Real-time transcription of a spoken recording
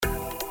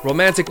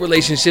Romantic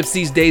relationships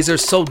these days are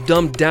so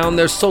dumbed down,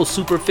 they're so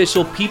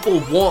superficial, people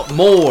want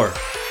more.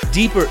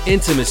 Deeper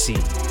intimacy,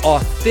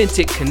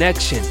 authentic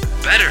connection,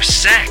 better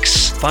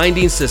sex,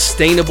 finding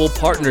sustainable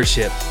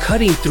partnership,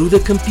 cutting through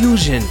the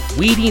confusion,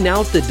 weeding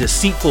out the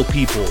deceitful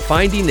people,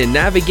 finding and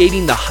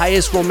navigating the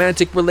highest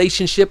romantic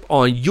relationship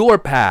on your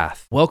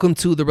path. Welcome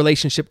to the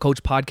Relationship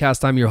Coach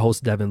Podcast. I'm your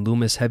host, Devon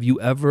Loomis. Have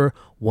you ever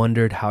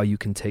wondered how you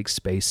can take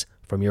space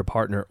from your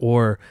partner,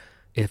 or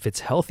if it's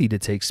healthy to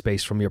take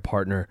space from your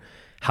partner,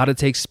 how to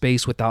take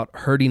space without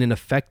hurting and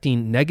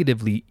affecting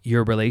negatively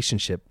your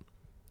relationship?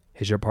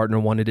 Has your partner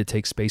wanted to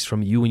take space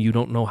from you and you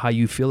don't know how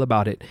you feel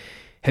about it?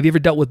 Have you ever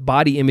dealt with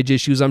body image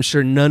issues? I'm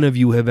sure none of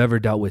you have ever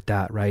dealt with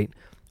that, right?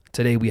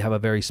 Today we have a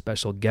very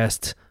special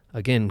guest,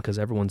 again, because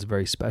everyone's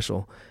very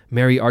special.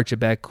 Mary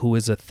Archibeque, who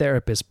is a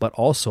therapist, but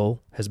also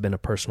has been a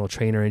personal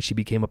trainer, and she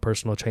became a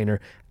personal trainer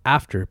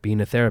after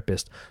being a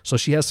therapist. So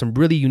she has some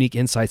really unique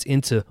insights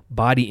into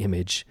body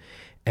image.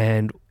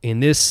 And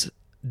in this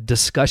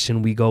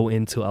discussion, we go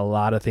into a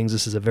lot of things.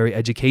 This is a very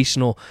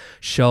educational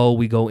show.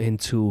 We go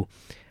into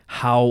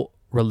how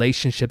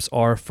relationships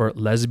are for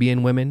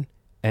lesbian women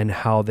and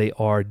how they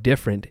are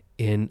different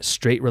in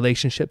straight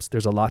relationships.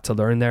 There's a lot to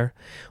learn there.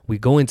 We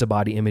go into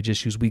body image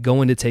issues. We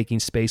go into taking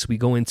space. We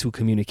go into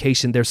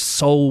communication. There's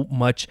so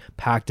much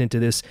packed into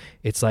this.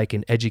 It's like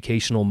an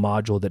educational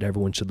module that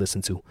everyone should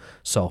listen to.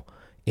 So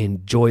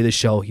enjoy the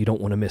show. You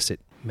don't want to miss it.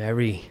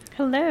 Mary.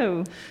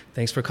 Hello.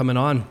 Thanks for coming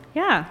on.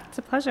 Yeah, it's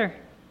a pleasure.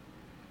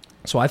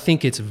 So I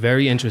think it's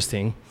very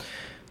interesting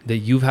that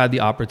you've had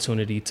the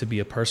opportunity to be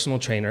a personal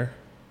trainer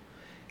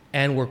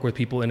and work with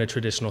people in a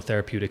traditional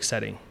therapeutic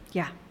setting.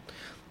 Yeah.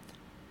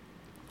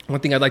 One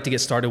thing I'd like to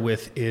get started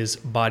with is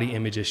body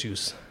image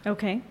issues.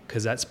 Okay.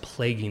 Because that's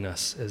plaguing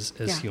us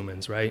as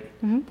humans, right?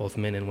 Mm-hmm. Both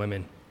men and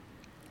women.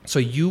 So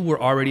you were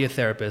already a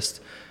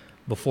therapist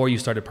before you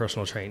started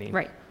personal training.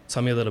 Right.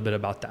 Tell me a little bit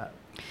about that.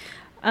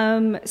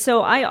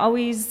 So I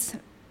always,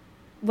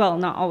 well,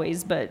 not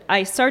always, but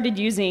I started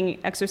using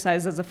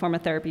exercise as a form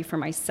of therapy for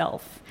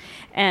myself.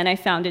 And I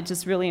found it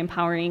just really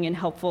empowering and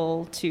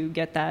helpful to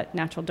get that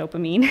natural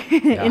dopamine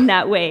in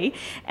that way.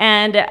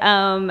 And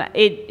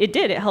it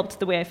did. It helped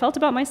the way I felt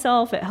about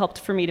myself. It helped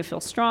for me to feel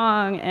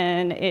strong,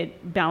 and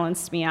it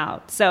balanced me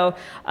out. So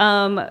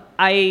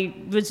I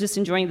was just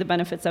enjoying the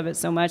benefits of it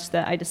so much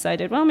that I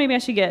decided, well, maybe I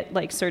should get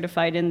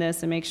certified in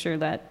this and make sure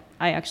that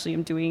I actually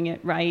am doing it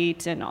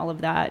right and all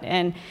of that.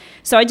 And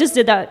so I just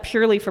did that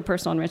purely for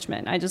personal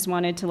enrichment. I just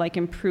wanted to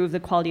improve the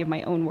quality of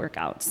my own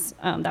workouts.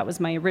 That was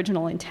my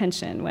original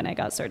intention when I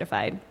got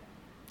certified.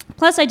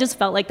 Plus, I just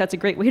felt like that's a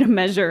great way to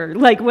measure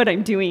what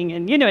I'm doing,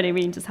 and you know what I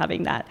mean, just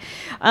having that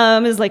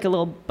is like a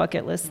little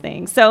bucket list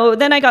thing. So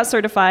then I got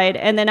certified,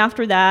 and then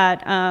after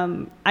that,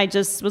 I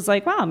just was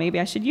like, wow, maybe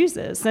I should use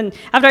this. And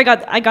after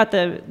I got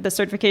the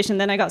certification,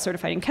 then I got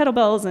certified in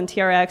kettlebells and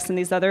TRX and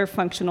these other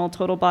functional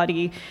total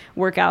body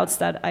workouts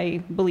that I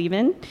believe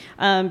in,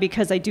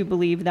 because I do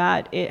believe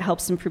that it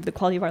helps improve the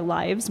quality of our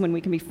lives when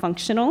we can be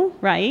functional,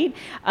 right?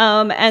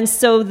 And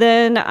so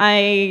then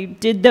I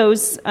did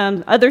those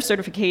other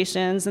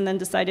certifications, and then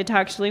decided to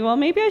actually, well,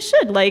 maybe I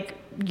should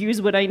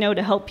use what I know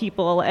to help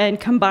people and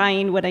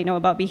combine what I know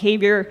about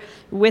behavior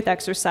with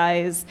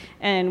exercise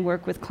and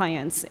work with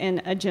clients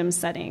in a gym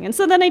setting. And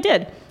so then I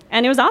did.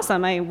 And it was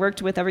awesome. I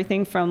worked with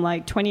everything from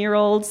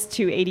 20-year-olds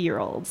to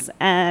 80-year-olds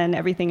and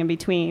everything in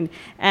between.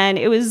 And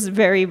it was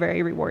very,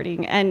 very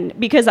rewarding. And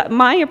because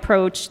my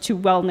approach to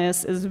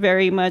wellness is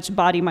very much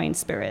body, mind,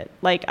 spirit.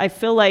 I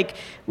feel like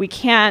we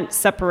can't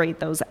separate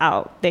those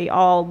out.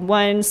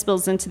 One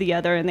spills into the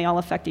other, and they all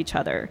affect each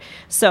other.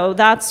 So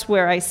that's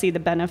where I see the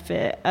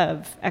benefit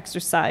of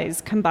exercise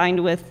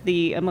combined with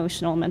the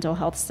emotional, mental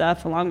health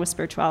stuff, along with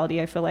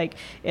spirituality. I feel like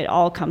it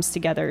all comes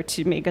together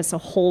to make us a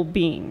whole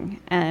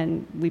being,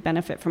 and we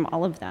benefit from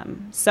all of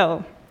them.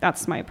 So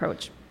that's my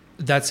approach.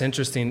 That's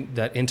interesting,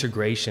 that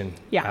integration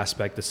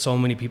aspect that so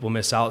many people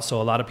miss out.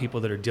 So a lot of people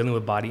that are dealing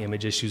with body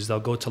image issues, they'll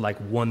go to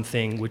one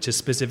thing, which is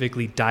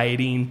specifically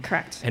dieting.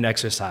 Correct. And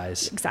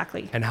exercise.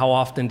 Exactly. And how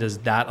often does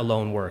that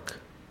alone work?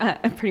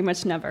 Pretty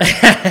much never,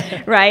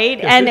 right?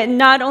 And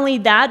not only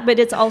that, but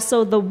it's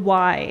also the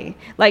why.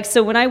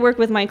 So when I work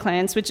with my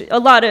clients, which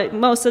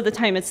most of the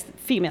time it's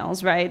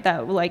females, right?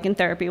 That in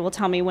therapy will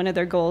tell me one of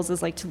their goals is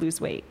to lose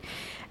weight.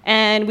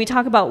 And we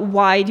talk about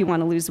why do you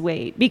want to lose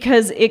weight?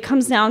 Because it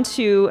comes down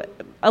to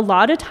a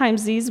lot of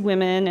times these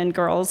women and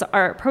girls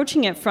are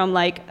approaching it from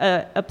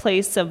a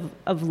place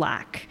of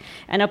lack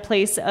and a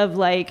place of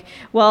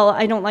well,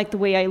 I don't like the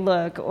way I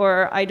look,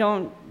 or I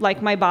don't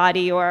like my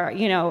body, or,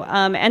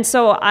 and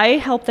so I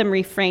help them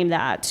reframe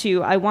that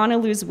to, I want to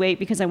lose weight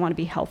because I want to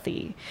be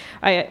healthy,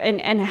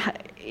 and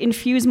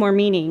infuse more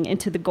meaning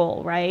into the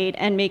goal, right?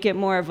 And make it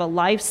more of a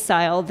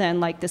lifestyle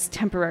than this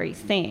temporary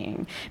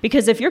thing.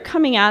 Because if you're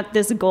coming at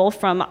this goal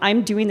from,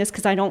 I'm doing this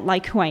because I don't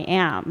like who I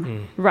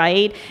am,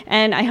 right?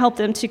 And I help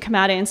them to come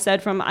at it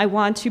instead from, I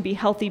want to be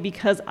healthy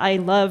because I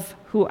love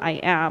who I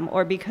am,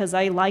 or because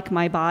I like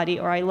my body,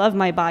 or I love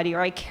my body,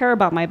 or I care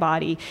about my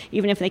body,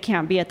 even if they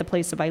can't be at the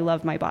place of I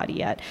love my body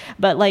yet.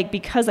 But like,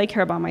 because I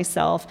care about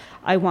myself,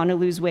 I want to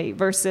lose weight,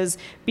 versus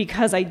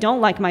because I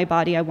don't like my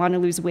body, I want to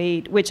lose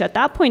weight, which at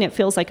that point it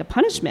feels like a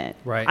punishment.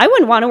 Right. I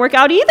wouldn't want to work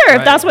out either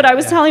if that's what I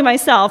was telling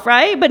myself,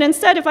 right? But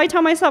instead, if I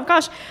tell myself,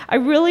 gosh, I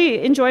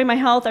really enjoy my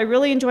health, I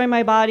really enjoy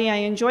my body, I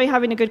enjoy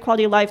having a good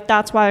quality of life,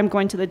 that's why I'm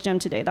going to the gym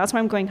today, that's why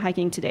I'm going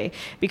hiking today,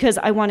 because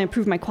I want to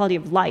improve my quality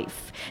of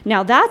life.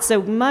 Now that's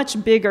a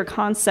much bigger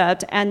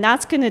concept, and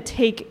that's going to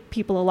take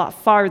people a lot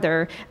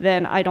farther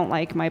than I don't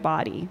like my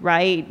body,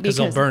 right? Because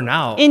they'll burn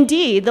out.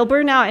 Indeed, they'll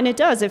burn out, and it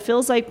does. It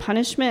feels like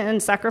punishment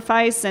and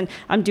sacrifice, and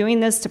I'm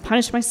doing this to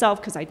punish myself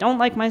because I don't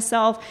like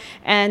myself,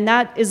 and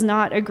that is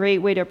not a great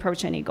way to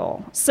approach any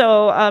goal.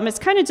 So it's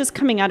kind of just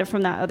coming at it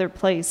from that other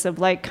place of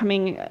like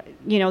coming,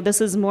 this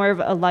is more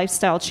of a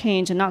lifestyle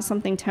change and not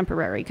something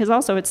temporary, because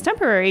also it's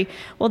temporary.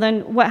 Well,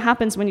 then what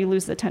happens when you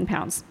lose the 10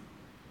 pounds?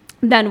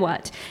 Then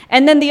what?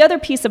 And then the other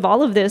piece of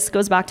all of this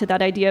goes back to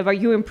that idea of, are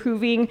you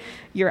improving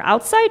your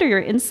outside or your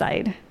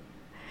inside?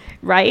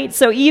 Right?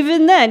 So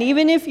even then,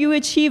 even if you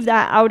achieve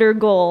that outer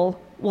goal,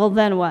 well,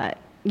 then what?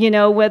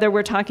 Whether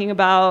we're talking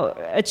about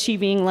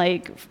achieving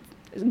like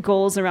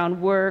goals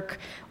around work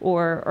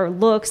or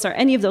looks or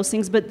any of those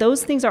things, but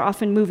those things are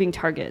often moving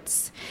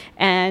targets.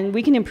 And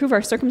we can improve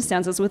our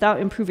circumstances without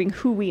improving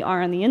who we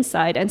are on the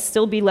inside and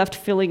still be left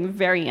feeling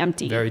very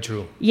empty. Very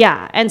true.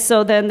 Yeah. And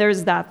so then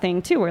there's that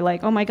thing too, where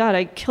like, oh my God,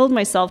 I killed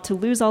myself to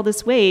lose all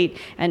this weight.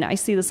 And I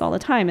see this all the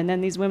time. And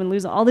then these women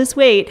lose all this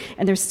weight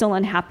and they're still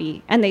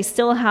unhappy. And they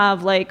still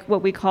have like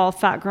what we call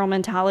fat girl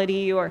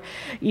mentality, or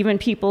even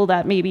people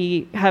that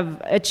maybe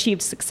have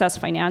achieved success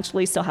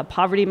financially still have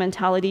poverty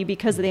mentality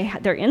because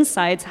their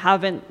insides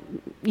haven't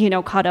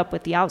caught up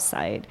with the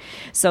outside.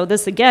 So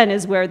this again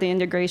is where the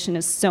integration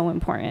is so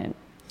important.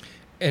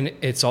 And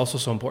it's also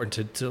so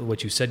important to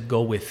what you said,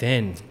 go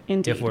within.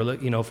 Indeed. If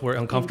we're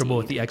uncomfortable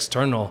with the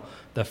external,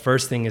 the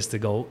first thing is to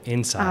go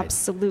inside.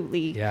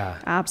 Absolutely. Yeah.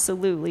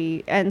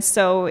 Absolutely. And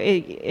so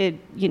it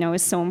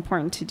is so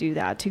important to do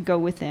that, to go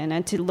within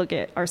and to look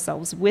at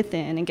ourselves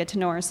within and get to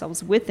know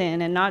ourselves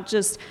within, and not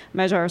just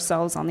measure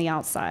ourselves on the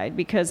outside.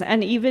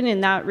 And even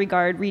in that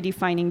regard,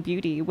 redefining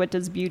beauty. What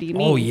does beauty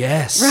mean? Oh,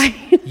 yes.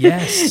 Right?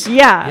 Yes.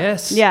 Yeah.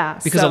 Yes. Yeah.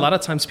 Because a lot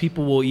of times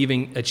people will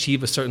even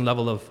achieve a certain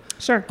level of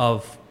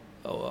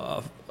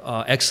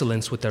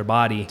excellence with their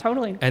body.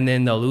 Totally. And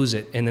then they'll lose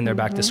it, and then they're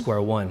back to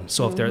square one.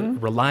 So if they're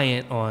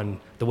reliant on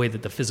the way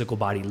that the physical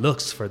body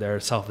looks for their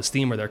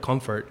self-esteem or their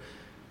comfort,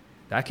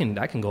 that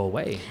can go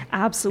away.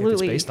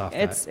 Absolutely. If it's based off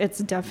that. It's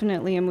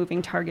definitely a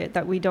moving target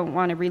that we don't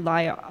want to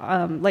rely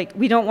on.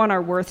 We don't want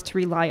our worth to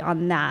rely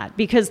on that,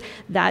 because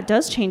that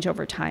does change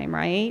over time,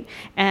 right?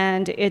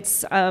 And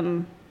it's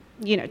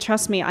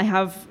trust me, I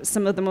have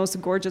some of the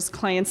most gorgeous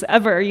clients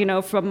ever,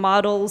 from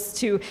models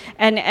to,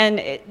 and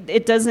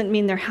it doesn't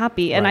mean they're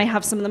happy. And Right. I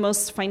have some of the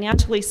most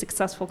financially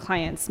successful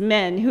clients,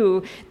 men,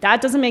 who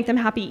that doesn't make them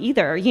happy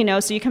either,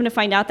 so you come to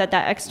find out that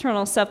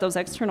external stuff, those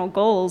external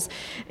goals,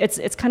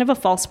 it's kind of a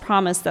false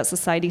promise that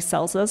society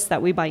sells us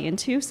that we buy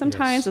into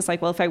sometimes. Yes. It's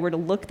like, well, if I were to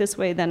look this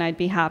way, then I'd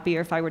be happy,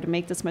 or if I were to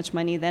make this much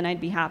money, then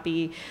I'd be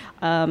happy.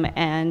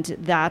 And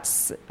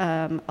that's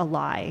a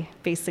lie,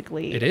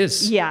 basically. It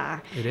is.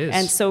 Yeah. It is.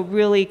 And so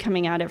really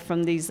coming at it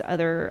from these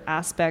other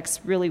aspects,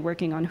 really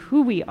working on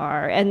who we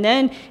are. And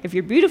then if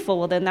you're beautiful,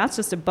 well, then that's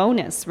just a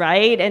bonus,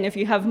 right? And if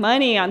you have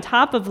money on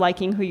top of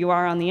liking who you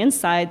are on the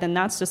inside, then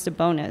that's just a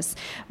bonus.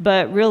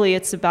 But really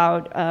it's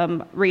about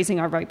raising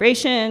our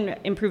vibration,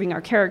 improving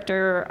our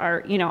character,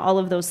 all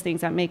of those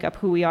things that make up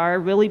who we are,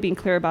 really being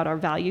clear about our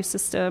value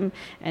system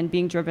and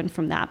being driven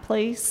from that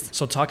place.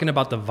 So talking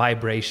about the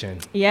vibration,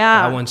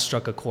 yeah, that one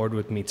struck a chord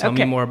with me. Tell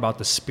me more about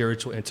the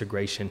spiritual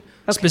integration,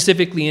 okay,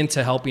 specifically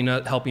into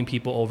helping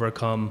people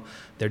overcome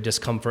their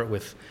discomfort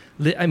with,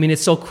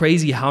 it's so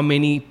crazy how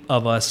many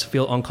of us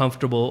feel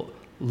uncomfortable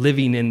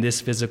living in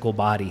this physical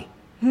body.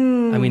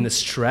 The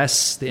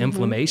stress, the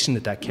inflammation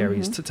that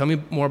carries. Tell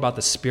me more about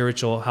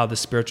how the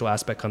spiritual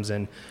aspect comes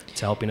in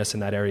to helping us in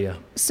that area.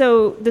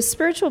 So the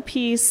spiritual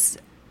piece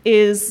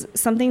is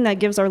something that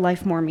gives our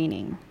life more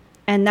meaning.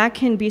 And that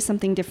can be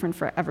something different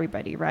for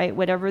everybody, right?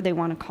 Whatever they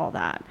want to call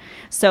that.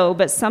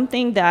 But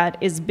something that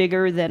is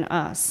bigger than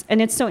us.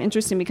 And it's so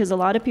interesting because a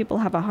lot of people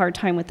have a hard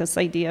time with this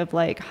idea of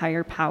like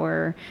higher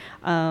power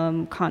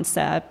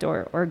concept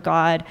or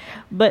God.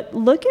 But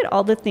look at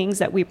all the things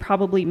that we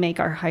probably make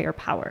our higher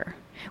power.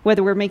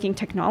 Whether we're making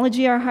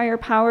technology our higher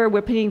power,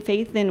 we're putting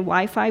faith in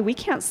Wi-Fi, we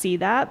can't see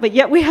that, but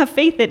yet we have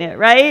faith in it,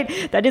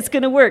 right? That it's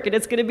going to work and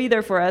it's going to be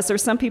there for us. Or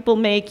some people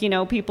make,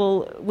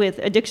 people with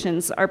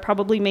addictions are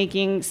probably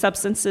making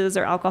substances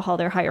or alcohol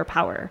their higher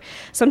power.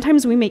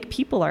 Sometimes we make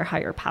people our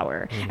higher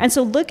power. And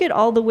so look at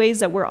all the ways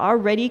that we're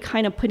already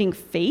kind of putting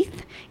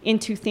faith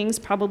into things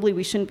probably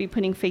we shouldn't be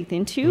putting faith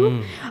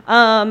into,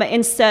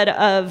 instead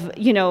of,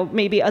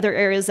 maybe other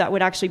areas that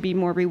would actually be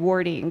more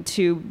rewarding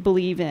to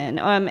believe in.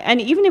 And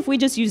even if we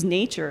just just use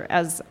nature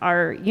as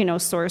our,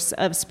 source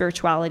of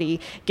spirituality,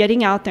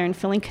 getting out there and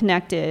feeling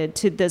connected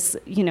to this,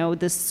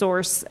 this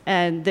source,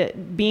 and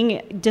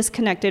being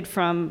disconnected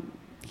from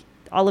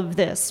all of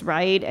this,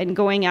 right? And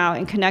going out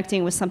and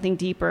connecting with something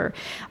deeper,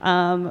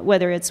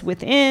 whether it's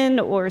within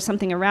or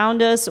something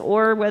around us,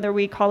 or whether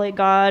we call it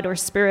God or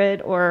spirit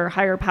or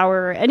higher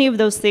power, or any of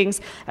those things.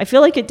 I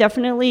feel like it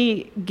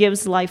definitely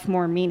gives life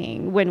more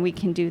meaning when we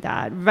can do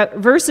that,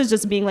 versus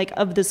just being like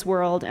of this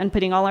world and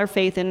putting all our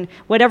faith in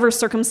whatever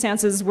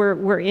circumstances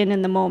we're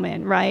in the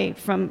moment, right?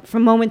 From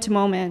moment to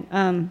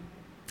moment.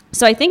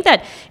 So I think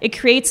that it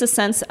creates a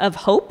sense of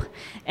hope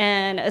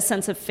and a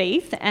sense of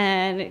faith,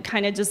 and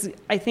kind of just,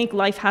 I think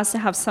life has to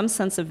have some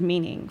sense of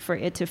meaning for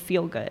it to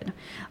feel good.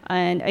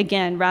 And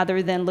again,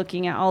 rather than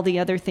looking at all the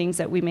other things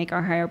that we make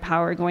our higher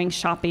power, going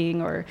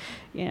shopping or,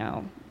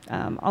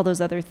 all those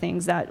other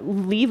things that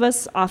leave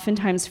us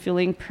oftentimes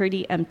feeling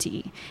pretty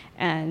empty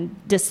and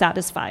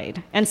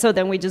dissatisfied. And so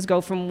then we just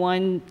go from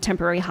one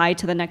temporary high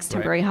to the next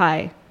temporary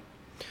high.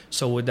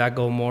 So would that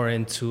go more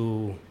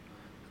into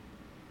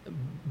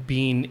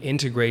being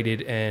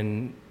integrated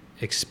and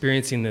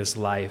experiencing this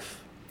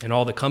life and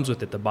all that comes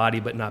with it, the body,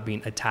 but not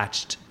being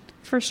attached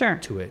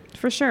to it?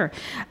 For sure.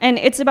 And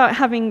it's about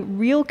having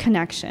real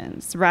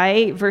connections,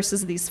 right?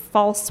 Versus these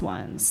false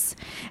ones.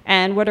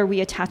 And what are we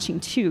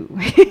attaching to?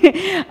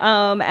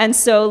 And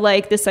so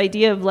like this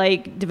idea of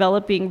like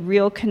developing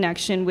real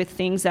connection with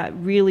things that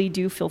really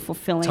do feel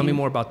fulfilling. Tell me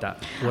more about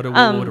that. What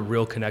would a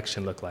real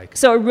connection look like?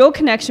 So a real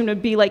connection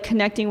would be like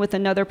connecting with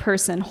another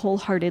person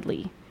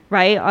wholeheartedly,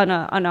 right? On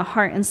a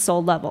heart and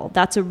soul level.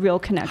 That's a real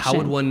connection. How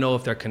would one know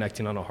if they're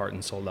connecting on a heart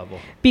and soul level?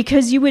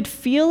 Because you would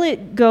feel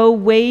it go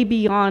way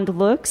beyond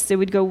looks. It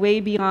would go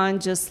way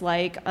beyond just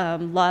like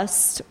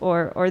lust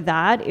or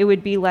that. It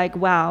would be like,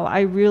 wow, I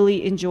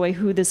really enjoy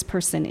who this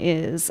person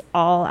is,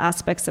 all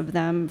aspects of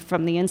them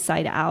from the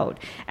inside out.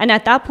 And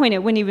at that point, it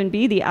wouldn't even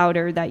be the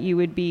outer that you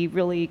would be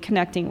really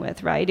connecting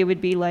with, right? It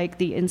would be like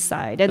the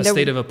inside. And a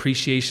state of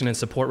appreciation and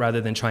support rather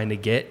than trying to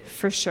get.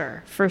 For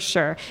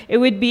sure. It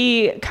would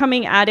be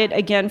coming at it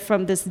again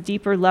from this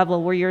deeper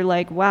level where you're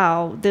like,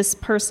 wow, this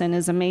person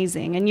is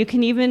amazing. And you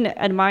can even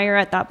admire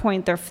at that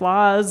point their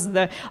flaws,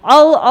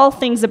 all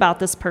things about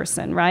this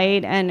person,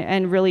 right?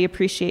 And really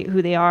appreciate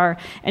who they are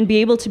and be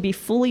able to be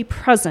fully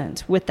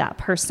present with that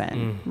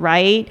person,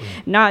 right?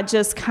 Not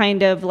just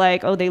kind of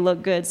like, oh, they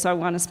look good, so I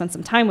want to spend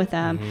some time with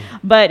them.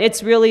 But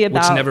it's really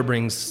about... Which never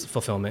brings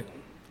fulfillment.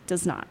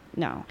 Does not,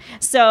 no.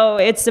 So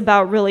it's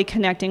about really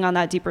connecting on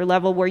that deeper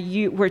level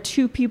where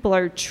two people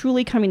are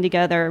truly coming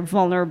together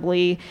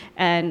vulnerably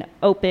and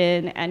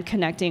open and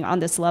connecting on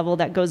this level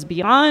that goes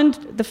beyond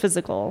the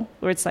physical,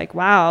 where it's like,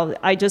 wow,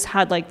 I just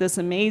had like this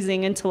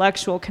amazing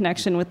intellectual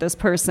connection with this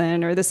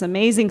person, or this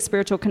amazing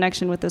spiritual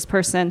connection with this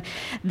person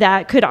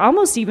that could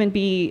almost even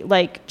be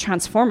like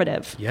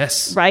transformative.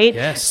 Yes. Right?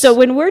 Yes. So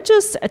when we're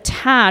just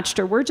attached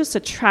or we're just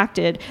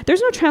attracted,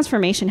 there's no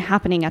transformation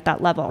happening at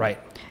that level. Right.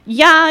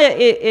 Yeah,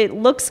 it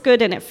looks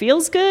good and it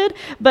feels good,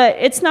 but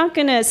it's not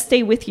going to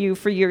stay with you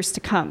for years to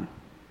come.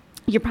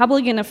 You're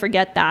probably going to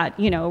forget that,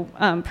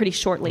 pretty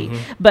shortly.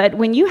 But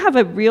when you have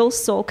a real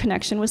soul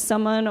connection with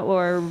someone,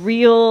 or a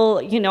real,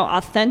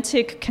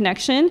 authentic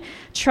connection,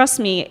 trust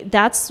me,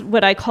 that's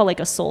what I call like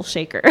a soul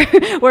shaker,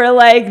 where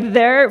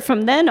like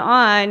from then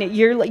on,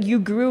 you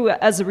grew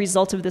as a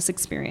result of this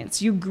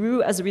experience. You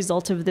grew as a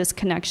result of this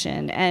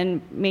connection,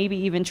 and maybe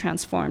even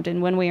transformed in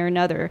one way or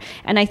another.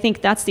 And I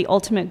think that's the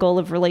ultimate goal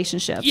of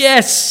relationships.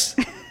 Yes.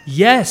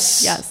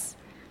 Yes.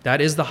 That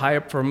is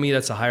for me,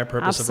 that's the higher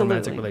purpose of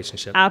romantic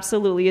relationship.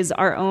 Absolutely, is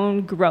our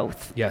own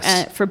growth.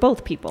 Yes. For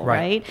both people,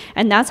 right?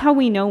 And that's how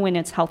we know when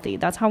it's healthy.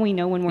 That's how we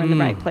know when we're in the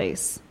right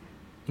place.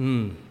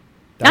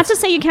 Not to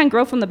say you can't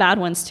grow from the bad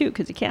ones too,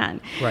 because you can.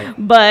 Right.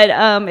 But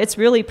it's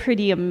really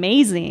pretty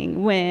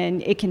amazing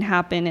when it can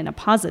happen in a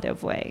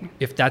positive way.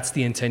 If that's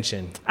the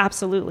intention.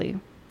 Absolutely,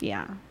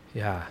 yeah.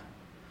 Yeah.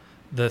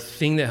 The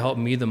thing that helped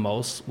me the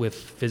most with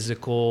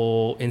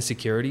physical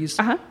insecurities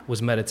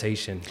was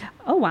meditation.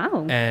 Oh,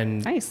 wow.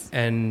 And nice.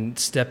 And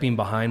stepping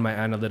behind my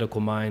analytical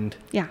mind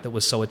that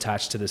was so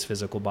attached to this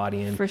physical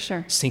body, and for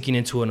sure, sinking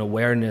into an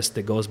awareness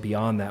that goes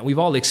beyond that. We've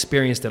all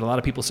experienced it. A lot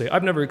of people say,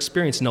 I've never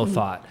experienced no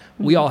thought.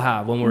 We all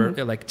have. When we're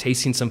like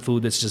tasting some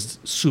food that's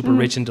just super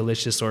rich and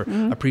delicious, or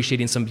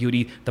appreciating some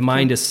beauty, the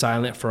mind is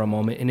silent for a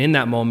moment. And in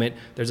that moment,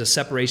 there's a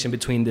separation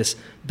between this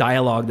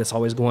dialogue that's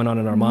always going on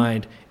in our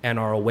mind and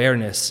our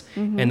awareness.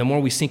 And the more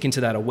we sink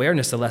into that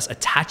awareness, the less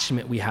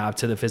attachment we have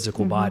to the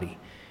physical body.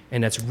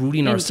 And that's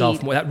rooting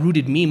ourselves more. That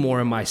rooted me more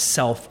in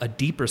myself, a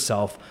deeper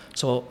self.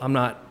 So I'm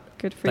not...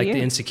 Good for you. The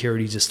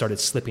insecurity just started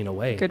slipping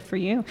away. Good for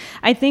you.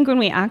 I think when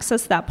we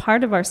access that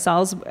part of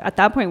ourselves, at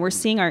that point, we're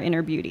seeing our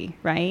inner beauty,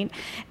 right?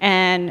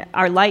 And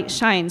our light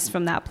shines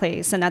from that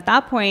place. And at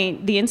that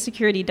point, the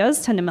insecurity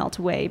does tend to melt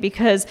away,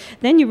 because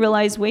then you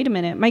realize, wait a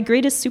minute, my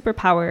greatest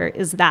superpower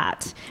is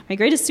that. My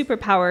greatest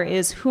superpower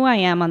is who I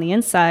am on the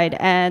inside,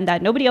 and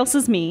that nobody else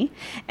is me.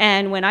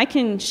 And when I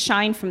can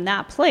shine from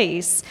that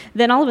place,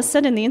 then all of a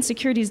sudden the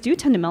insecurities do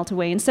tend to melt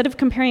away, instead of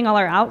comparing all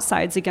our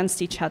outsides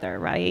against each other,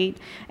 right?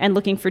 And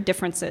looking for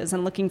differences and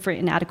looking for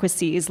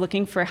inadequacies,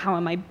 looking for how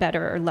am I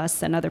better or less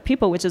than other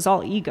people, which is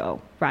all ego,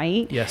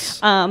 right? Yes.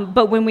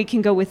 But when we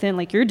can go within,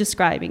 like you're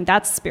describing,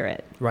 that's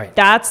spirit. Right.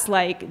 That's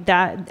like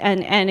that.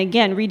 And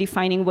again,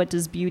 redefining what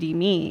does beauty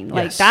mean?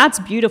 Like Yes. that's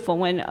beautiful.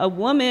 When a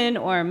woman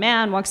or a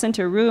man walks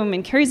into a room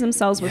and carries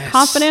themselves with Yes.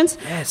 confidence.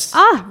 Yes.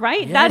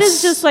 Right. Yes. That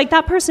is just like,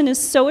 that person is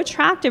so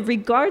attractive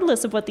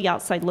regardless of what the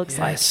outside looks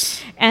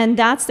Yes. like. And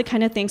that's the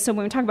kind of thing. So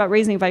when we talk about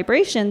raising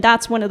vibration,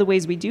 that's one of the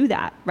ways we do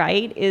that,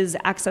 right? Is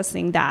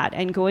accessing that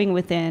and going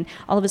within.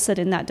 All of a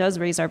sudden that does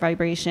raise our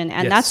vibration,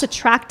 and Yes. that's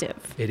attractive.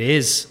 It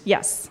is.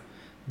 Yes.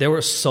 There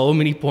were so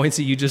many points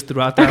that you just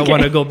threw out there. I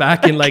want to go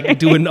back and like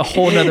do a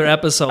whole nother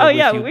episode. Oh with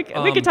yeah, you.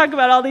 we could talk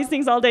about all these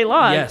things all day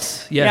long.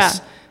 Yes. Yeah.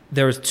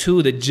 There was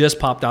two that just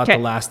popped out Okay.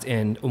 the last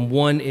end.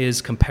 One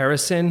is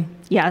comparison,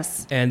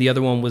 Yes. and the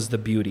other one was the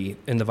beauty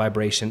and the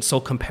vibration.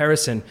 So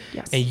comparison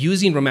Yes. and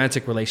using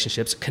romantic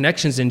relationships,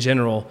 connections in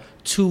general,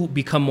 to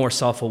become more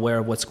self-aware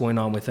of what's going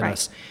on within Right.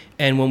 us.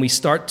 And when we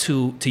start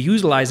to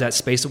utilize that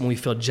space, when we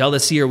feel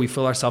jealousy or we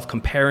feel ourselves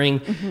comparing,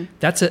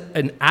 that's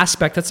an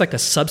aspect, that's like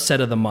a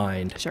subset of the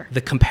mind, Sure. the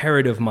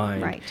comparative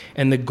mind. Right.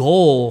 And the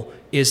goal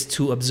is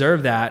to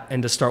observe that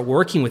and to start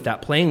working with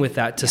that, playing with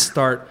that, to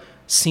start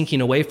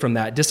sinking away from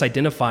that,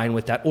 disidentifying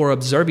with that, or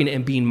observing it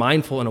and being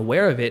mindful and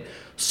aware of it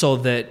so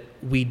that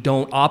we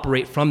don't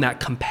operate from that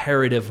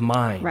comparative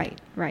mind. Right.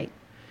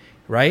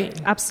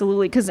 Right?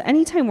 Absolutely. Because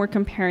anytime we're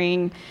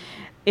comparing,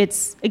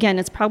 it's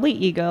probably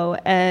ego,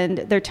 and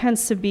there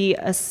tends to be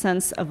a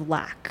sense of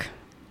lack.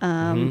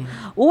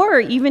 Or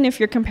even if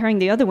you're comparing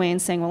the other way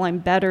and saying, well, I'm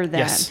better than.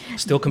 Yes,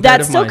 still comparative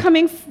That's still mind.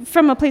 coming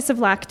from a place of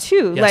lack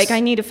too. Yes. Like I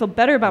need to feel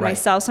better about Right.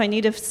 myself, so I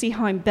need to see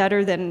how I'm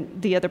better than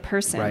the other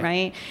person, Right.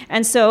 right?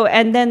 And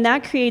then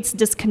that creates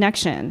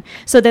disconnection.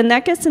 So then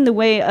that gets in the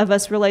way of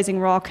us realizing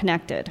we're all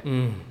connected.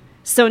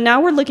 So now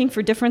we're looking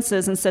for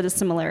differences instead of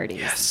similarities.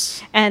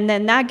 Yes. And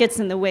then that gets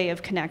in the way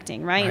of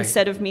connecting, right? Right.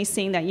 Instead of me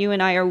seeing that you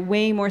and I are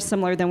way more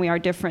similar than we are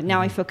different, now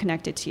I feel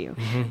connected to you.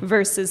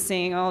 Versus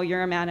saying, oh,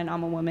 you're a man and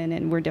I'm a woman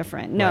and we're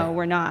different. No, Right.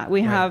 we're not.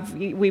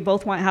 We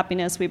both want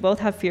happiness. We both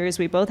have fears.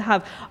 We both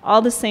have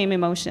all the same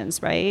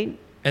emotions, right?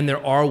 And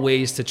there are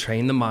ways to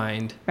train the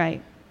mind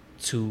Right.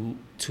 to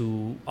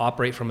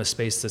operate from a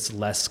space that's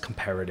less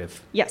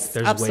comparative. Yes,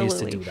 There's absolutely.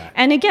 ways to do that.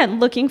 And again,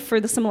 looking for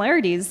the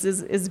similarities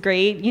is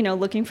great.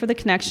 Looking for the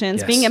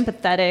connections, Yes. being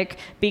empathetic,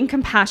 being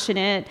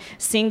compassionate,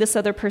 seeing this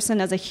other person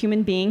as a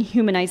human being,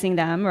 humanizing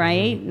them,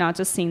 right? Not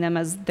just seeing them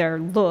as their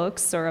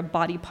looks or a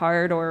body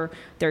part or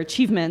their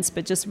achievements,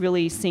 but just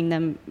really seeing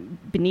them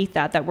beneath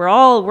that we're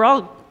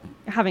all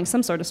having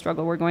some sort of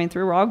struggle we're going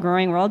through. We're all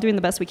growing. We're all doing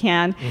the best we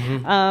can.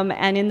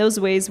 And in those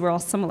ways, we're all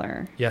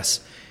similar.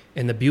 Yes.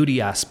 And the beauty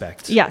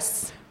aspect.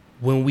 Yes.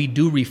 When we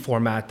do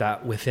reformat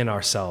that within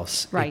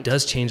ourselves, Right. it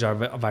does change our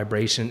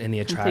vibration and the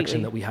attraction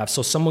Completely. that we have.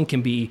 So someone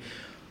can be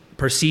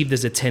perceived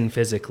as a 10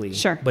 physically,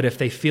 Sure. but if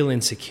they feel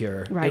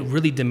insecure, Right. it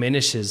really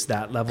diminishes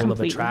that level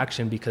Completely. of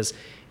attraction because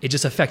it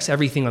just affects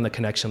everything on the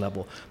connection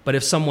level. But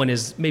if someone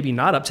is maybe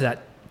not up to that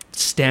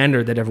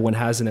standard that everyone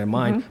has in their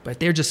mind, but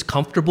they're just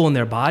comfortable in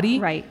their body.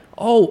 Right.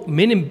 Oh,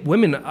 men and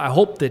women, I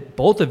hope that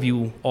both of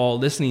you all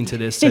listening to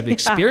this have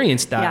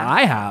experienced that. Yeah.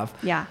 I have.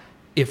 Yeah.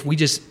 If we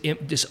just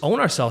own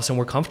ourselves and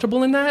we're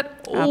comfortable in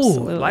that,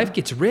 Absolutely. life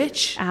gets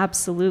rich.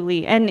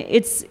 Absolutely. And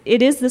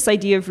it is this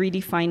idea of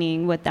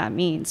redefining what that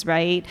means,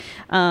 right?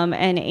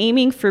 And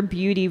aiming for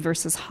beauty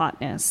versus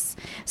hotness.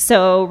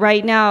 So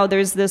right now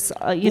there's this,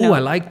 I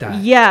like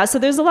that. Yeah. So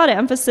there's a lot of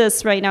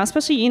emphasis right now,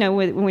 especially,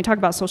 when we talk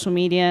about social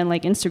media and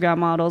like Instagram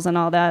models and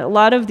all that, a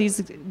lot of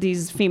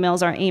these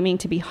females are aiming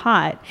to be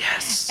hot.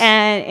 Yes.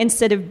 And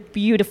instead of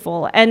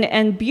beautiful.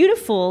 And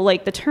beautiful,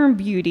 like the term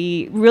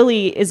beauty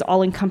really is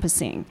all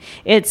encompassing.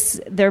 It's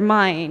their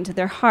mind,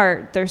 their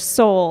heart, their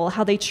soul,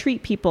 how they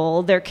treat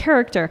people, their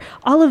character,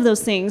 all of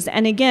those things.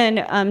 And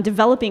again,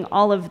 developing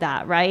all of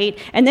that, right?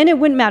 And then it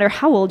wouldn't matter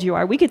how old you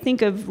are. We could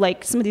think of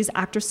like some of these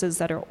actresses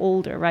that are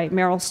older, right?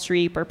 Meryl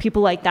Streep or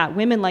people like that,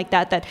 women like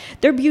that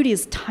their beauty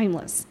is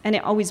timeless and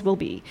it always will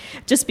be,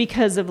 just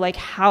because of like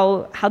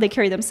how they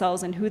carry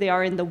themselves and who they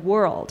are in the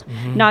world.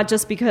 Not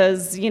just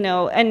because,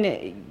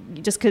 and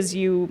just because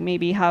you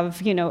maybe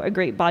have, a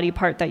great body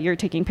part that you're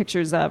taking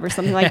pictures of or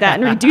something like that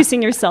and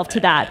reducing yourself to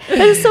that. That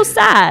is so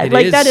sad.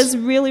 That is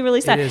really, really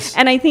sad.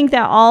 And I think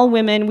that all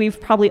women, we've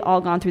probably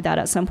all gone through that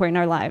at some point in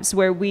our lives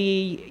where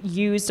we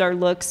used our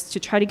looks to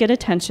try to get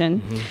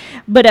attention.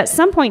 But at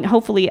some point,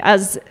 hopefully,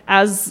 as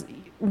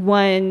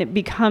one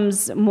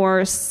becomes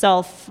more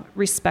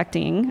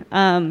self-respecting,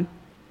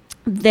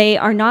 they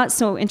are not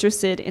so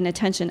interested in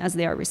attention as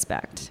they are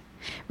respect,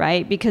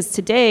 right? Because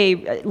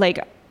today,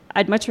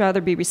 I'd much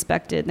rather be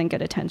respected than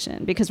get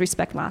attention because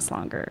respect lasts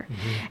longer.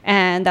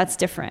 And that's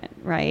different,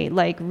 right?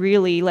 Like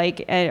really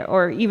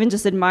or even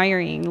just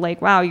admiring,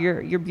 like, wow,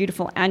 you're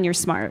beautiful and you're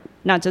smart.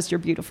 not just you're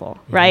beautiful,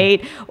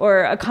 right?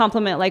 Or a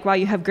compliment like, wow,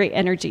 you have great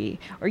energy,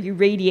 or you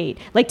radiate.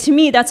 Like, to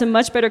me, that's a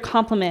much better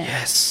compliment.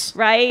 Yes.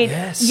 Right?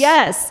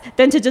 Yes.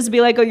 Than to just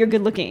be like, oh, you're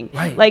good looking.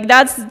 Right. Like,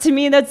 that's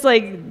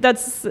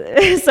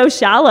so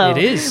shallow. It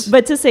is.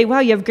 But to say, wow,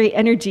 you have great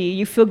energy,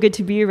 you feel good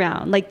to be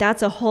around, like,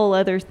 that's a whole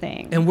other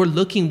thing. And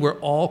we're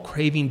all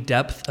craving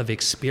depth of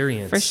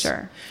experience. For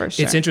sure.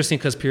 It's interesting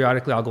because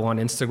periodically I'll go on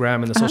Instagram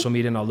and the social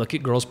media and I'll look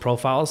at girls'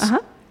 profiles.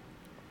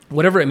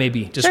 Whatever it may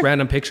be, just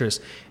random pictures.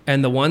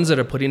 And the ones that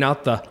are putting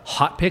out the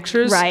hot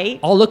pictures, right,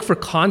 I'll look for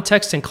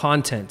context and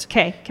content.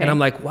 Okay. And I'm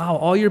like, wow,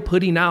 all you're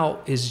putting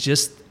out is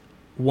just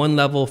one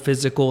level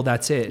physical,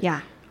 that's it.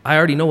 Yeah. I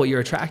already know what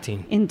you're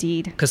attracting.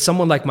 Indeed. Because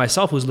someone like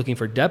myself who's looking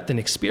for depth and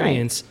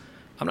experience,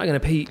 I'm not going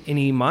to pay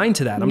any mind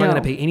to that. I'm not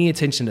going to pay any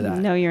attention to that.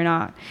 No, you're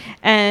not.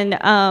 And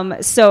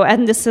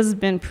and this has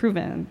been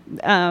proven.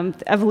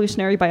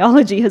 Evolutionary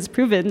biology has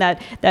proven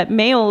that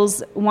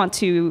males want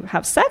to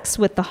have sex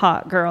with the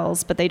hot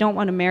girls, but they don't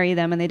want to marry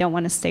them and they don't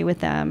want to stay with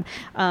them.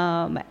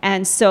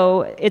 And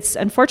so it's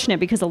unfortunate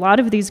because a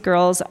lot of these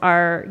girls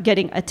are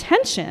getting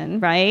attention,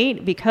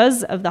 right,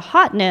 because of the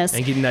hotness.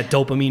 And getting that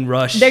dopamine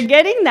rush. They're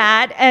getting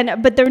that,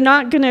 but they're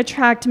not going to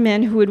attract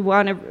men who would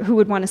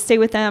want to stay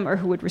with them or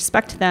who would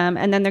respect them.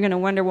 And then they're going to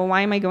wonder, well, why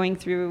am I going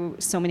through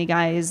so many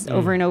guys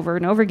over and over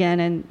and over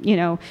again?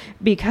 And,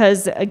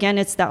 because again,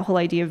 it's that whole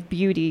idea of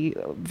beauty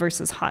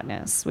versus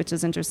hotness, which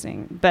is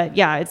interesting. But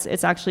yeah,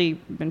 it's actually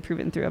been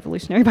proven through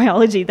evolutionary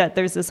biology that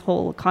there's this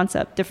whole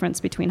concept difference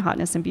between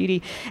hotness and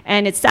beauty.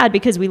 And it's sad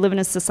because we live in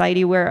a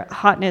society where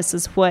hotness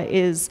is what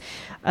is,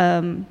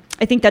 I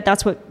think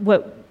that's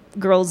what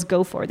girls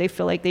go for. They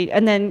feel like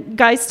and then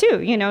guys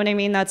too, you know what I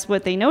mean? That's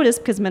what they notice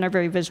because men are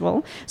very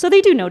visual. So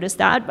they do notice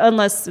that,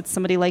 unless it's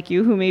somebody like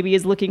you who maybe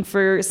is looking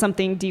for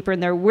something deeper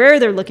and they're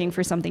looking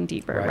for something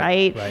deeper,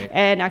 right?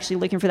 And actually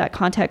looking for that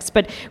context.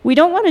 But we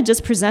don't want to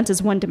just present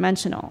as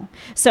one-dimensional.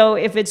 So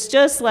if it's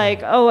just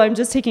like, oh, I'm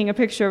just taking a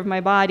picture of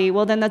my body,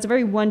 well, then that's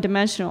very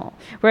one-dimensional.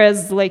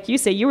 Whereas, like you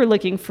say, you were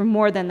looking for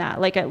more than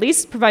that. Like, at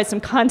least provide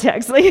some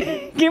context.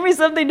 Like, give me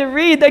something to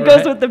read that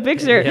goes with the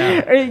picture.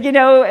 Yeah.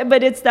 Or,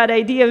 but it's that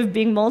idea of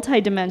being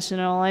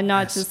multidimensional and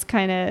not just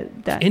kind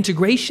of that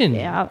integration.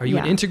 Yeah. Are you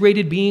an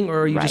integrated being,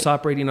 or are you just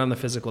operating on the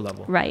physical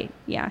level? Right.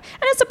 Yeah. And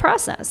it's a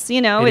process,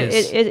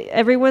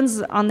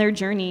 everyone's on their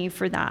journey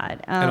for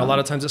that. And a lot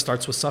of times it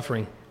starts with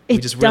suffering. We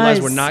just realize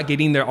we're not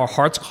getting there. Our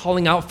heart's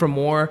calling out for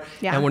more,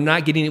 and we're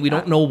not getting it. We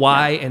don't know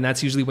why, and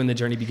that's usually when the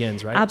journey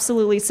begins, right?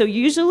 Absolutely. So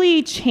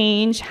usually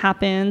change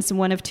happens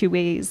one of two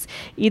ways,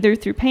 either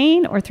through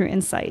pain or through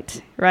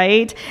insight,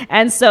 right?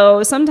 And so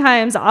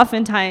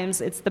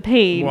oftentimes, it's the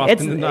pain. More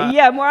often than not.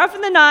 Yeah, more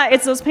often than not,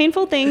 it's those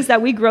painful things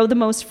that we grow the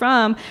most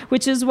from,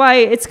 which is why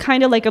it's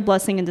kind of like a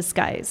blessing in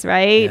disguise,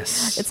 right?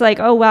 Yes. It's like,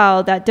 oh,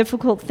 wow, that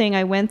difficult thing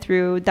I went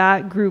through,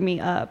 that grew me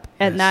up,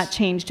 and that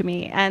changed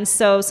me. And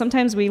so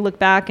sometimes we look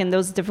back and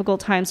those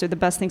difficult times are the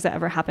best things that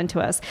ever happened to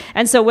us.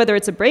 And so whether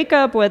it's a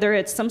breakup, whether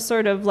it's some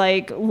sort of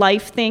like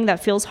life thing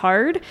that feels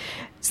hard,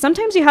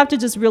 sometimes you have to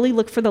just really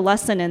look for the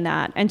lesson in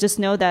that and just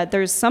know that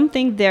there's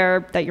something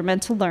there that you're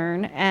meant to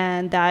learn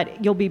and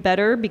that you'll be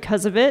better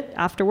because of it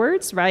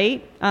afterwards,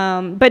 right?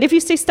 But if you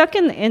stay stuck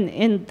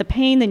in the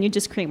pain, then you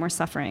just create more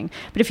suffering.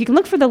 But if you can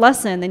look for the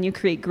lesson, then you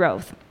create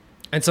growth.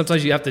 And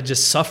sometimes you have to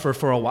just suffer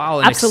for a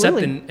while and accept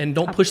and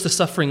don't push the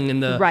suffering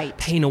and the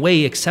pain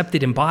away. Accept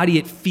it, embody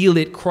it, feel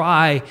it,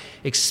 cry,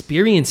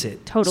 experience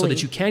it. Totally. So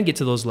that you can get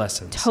to those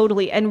lessons.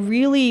 Totally. And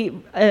really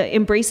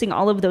embracing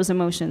all of those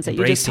emotions that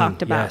you just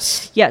talked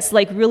about. Yes,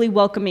 like really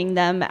welcoming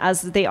them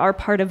as they are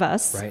part of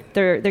us. Right.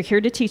 They're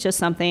here to teach us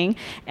something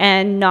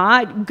and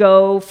not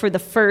go for the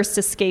first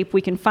escape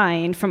we can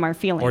find from our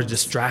feelings. Or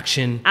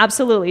distraction.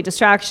 Absolutely.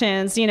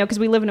 Distractions, because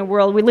we live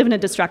in a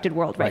distracted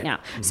world right now.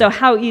 Mm-hmm. So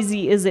how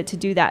easy is it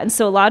to do that? And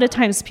so a lot of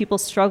times people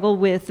struggle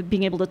with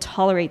being able to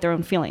tolerate their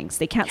own feelings.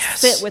 They can't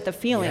sit with a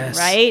feeling,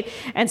 right?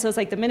 And so it's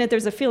like the minute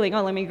there's a feeling,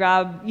 oh, let me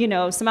grab,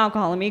 some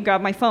alcohol, let me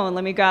grab my phone,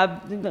 let me go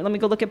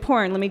look at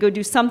porn, let me go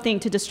do something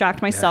to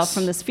distract myself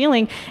from this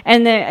feeling.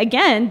 And then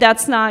again,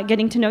 that's not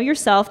getting to know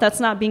yourself. That's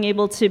not being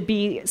able to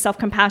be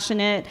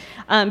self-compassionate,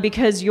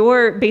 because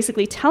you're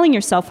basically telling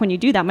yourself when you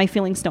do that, my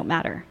feelings don't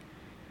matter.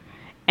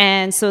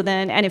 And so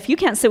then, and if you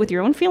can't sit with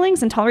your own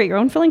feelings and tolerate your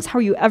own feelings, how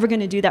are you ever going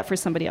to do that for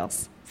somebody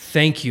else?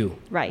 Thank you.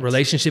 Right.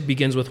 Relationship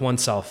begins with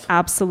oneself.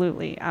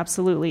 Absolutely.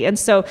 Absolutely. And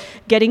so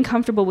getting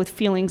comfortable with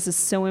feelings is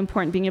so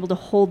important, being able to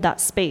hold that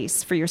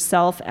space for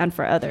yourself and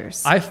for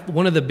others.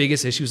 One of the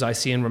biggest issues I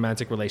see in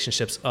romantic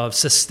relationships, of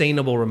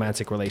sustainable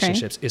romantic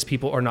relationships, is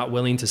people are not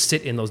willing to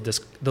sit in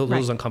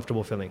those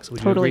uncomfortable feelings.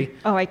 Would you agree?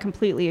 Oh, I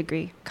completely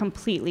agree.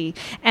 Completely.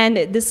 And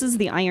this is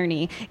the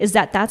irony, is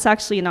that that's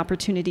actually an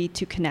opportunity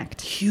to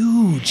connect.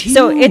 Huge.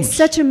 So it's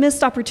such a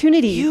missed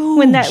opportunity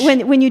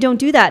when you don't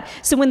do that.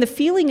 So when the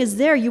feeling is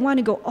there, you want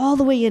to go all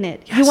the way in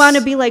it. Yes. You want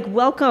to be like,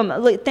 welcome.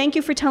 Thank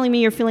you for telling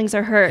me your feelings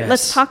are hurt. Yes.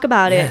 Let's talk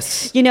about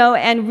it.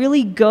 And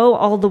really go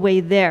all the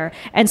way there.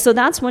 And so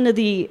that's one of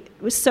the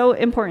so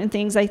important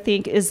things, I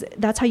think, is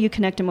that's how you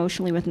connect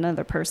emotionally with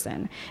another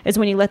person, is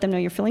when you let them know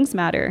your feelings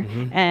matter.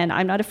 And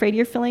I'm not afraid of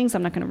your feelings.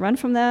 I'm not going to run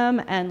from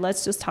them. And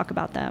let's just talk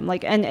about them.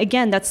 Like, and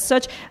again, that's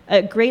such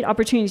a great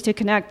opportunity to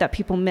connect that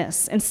people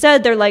miss.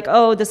 Instead, they're like,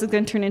 oh, this is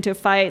going to turn into a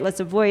fight. Let's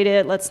avoid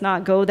it. Let's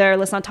not go there.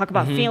 Let's not talk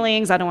about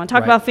feelings. I don't want to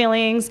talk about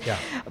feelings. Yeah.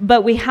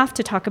 But we have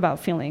to talk about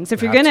feelings.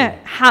 If you're going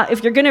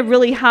to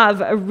really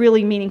have a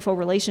really meaningful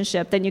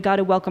relationship, then you got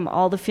to welcome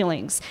all the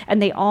feelings,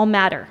 and they all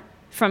matter.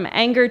 From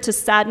anger to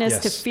sadness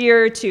to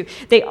fear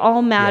they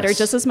all matter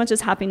just as much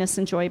as happiness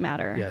and joy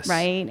matter,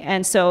 right?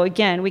 And so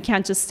again, we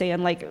can't just stay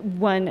on like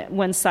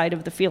one side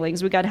of the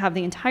feelings. We got to have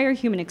the entire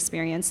human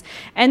experience,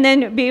 and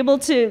then be able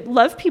to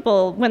love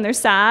people when they're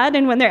sad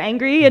and when they're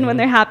angry and when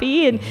they're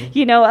happy, and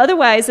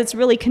otherwise it's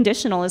really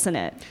conditional, isn't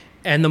it?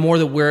 And the more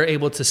that we're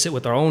able to sit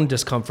with our own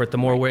discomfort, the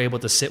more we're able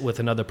to sit with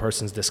another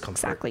person's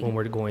discomfort when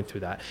we're going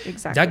through that.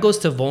 Exactly. That goes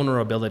to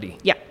vulnerability.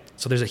 Yeah.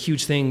 So there's a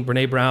huge thing,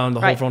 Brene Brown,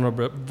 the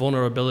whole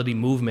vulnerability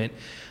movement.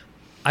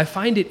 I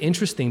find it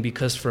interesting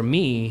because for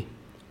me,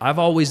 I've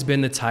always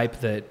been the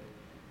type that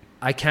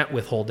I can't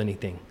withhold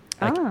anything.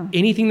 Like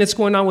anything that's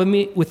going on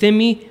within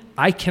me,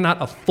 I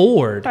cannot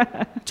afford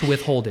to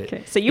withhold it.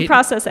 Okay. So you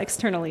process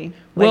externally.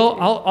 Well,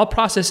 I'll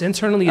process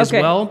internally as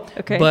well,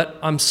 but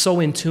I'm so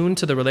in tune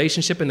to the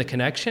relationship and the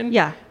connection.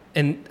 Yeah.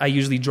 And I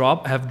usually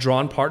have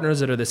drawn partners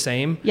that are the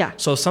same. Yeah.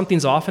 So if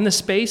something's off in the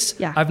space,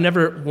 I've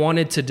never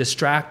wanted to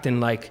distract and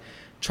like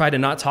try to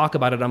not talk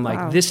about it. I'm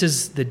like, this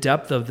is the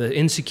depth of the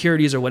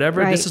insecurities or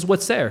whatever. This is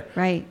what's there.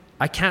 Right.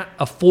 I can't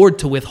afford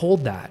to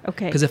withhold that.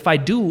 Okay. Because if I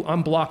do,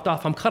 I'm blocked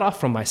off. I'm cut off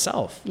from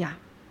myself. Yeah.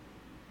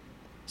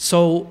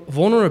 So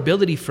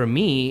vulnerability for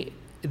me,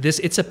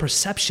 it's a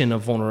perception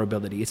of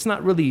vulnerability. It's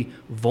not really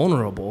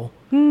vulnerable.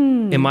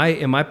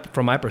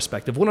 From my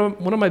perspective, what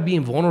am I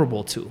being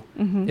vulnerable to?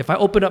 If I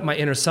open up my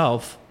inner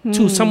self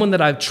to someone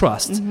that I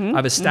trust,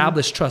 I've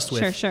established trust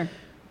with. Sure.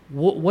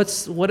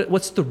 What's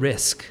the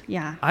risk?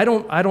 Yeah.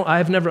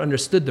 I've never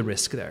understood the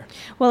risk there.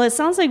 Well, it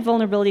sounds like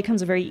vulnerability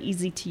comes very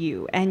easy to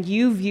you, and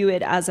you view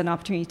it as an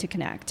opportunity to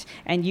connect,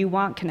 and you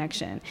want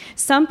connection.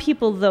 Some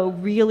people, though,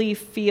 really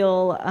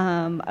feel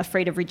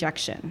afraid of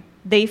rejection.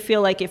 They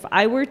feel like if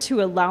I were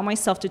to allow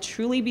myself to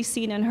truly be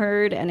seen and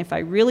heard, and if I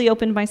really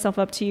opened myself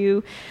up to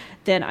you,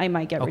 then I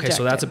might get rejected. Okay,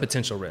 so that's a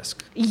potential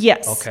risk.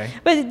 Yes. Okay.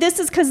 But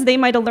this is because they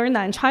might have learned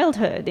that in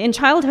childhood. In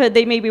childhood,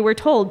 they maybe were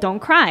told, don't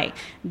cry.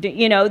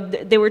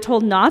 They were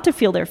told not to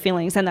feel their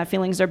feelings and that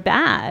feelings are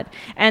bad.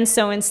 And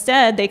so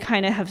instead, they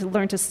kind of have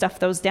learned to stuff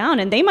those down.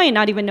 And they might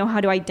not even know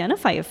how to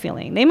identify a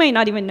feeling. They might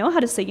not even know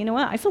how to say, you know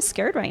what, I feel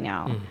scared right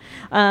now.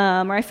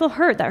 Or I feel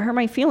hurt. That hurt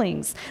my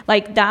feelings.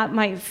 Like that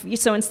might,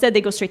 so instead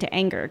they go straight to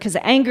anger. Because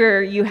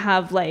anger, you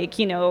have like,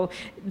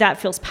 that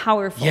feels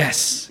powerful.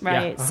 Yes.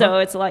 Right? Yeah. So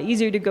it's a lot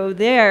easier to go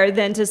there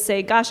than to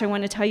say, gosh, I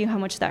want to tell you how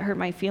much that hurt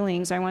my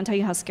feelings, or I want to tell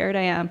you how scared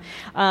I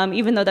am,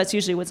 even though that's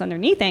usually what's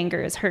underneath anger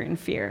is hurt and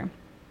fear.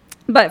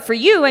 But for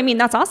you, I mean,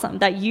 that's awesome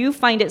that you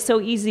find it so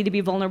easy to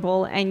be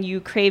vulnerable and you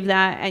crave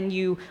that and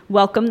you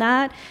welcome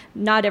that.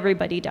 Not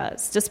everybody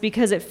does, just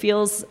because it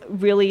feels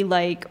really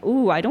like,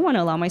 ooh, I don't want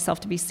to allow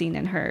myself to be seen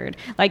and heard.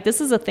 Like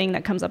this is a thing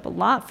that comes up a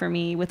lot for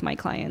me with my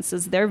clients,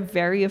 is they're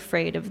very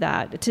afraid of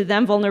that. To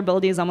them,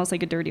 vulnerability is almost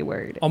like a dirty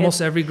word.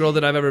 Almost every girl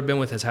that I've ever been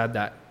with has had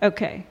that.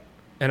 Okay.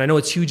 And I know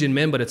it's huge in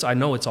men, but I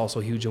know it's also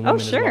huge in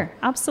women as well. Oh, sure.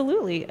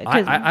 Absolutely.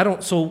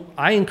 So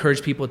I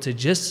encourage people to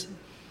just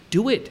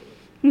do it.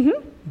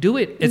 Mm-hmm. Do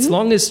it as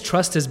long as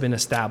trust has been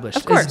established.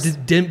 Of course.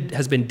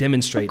 Has been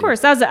demonstrated. Of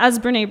course. As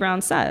Brene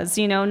Brown says,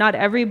 not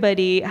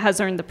everybody has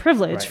earned the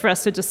privilege for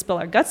us to just spill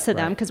our guts to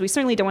them, because we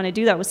certainly don't want to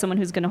do that with someone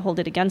who's going to hold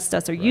it against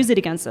us or use it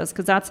against us,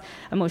 because that's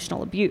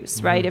emotional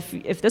abuse, right?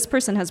 If this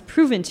person has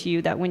proven to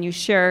you that when you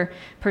share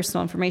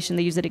personal information,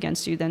 they use it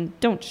against you, then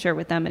don't share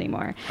with them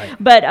anymore. Right.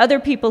 But other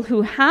people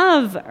who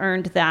have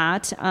earned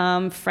that,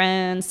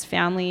 friends,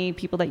 family,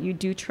 people that you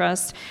do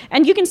trust,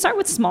 and you can start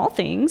with small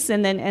things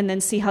and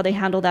then see how they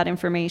handle that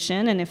information.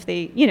 And if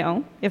they,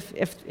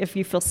 if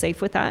you feel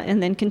safe with that,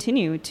 and then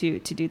continue to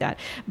do that.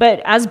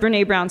 But as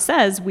Brene Brown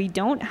says, we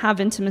don't have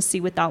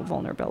intimacy without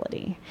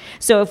vulnerability.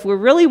 So if we're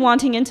really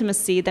wanting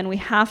intimacy, then we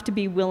have to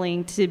be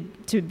willing to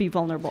be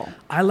vulnerable.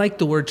 I like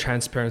the word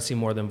transparency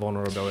more than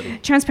vulnerability.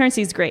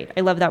 Transparency is great.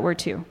 I love that word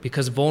too.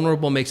 Because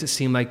vulnerable makes it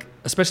seem like,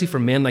 especially for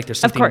men, like there's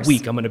something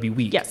weak. I'm going to be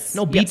weak. Yes.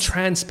 No, be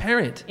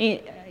transparent.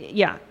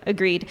 Yeah,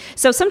 agreed.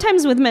 So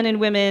sometimes with men and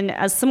women,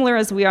 as similar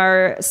as we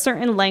are,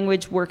 certain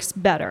language works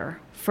better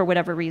for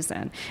whatever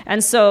reason.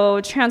 And so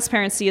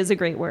transparency is a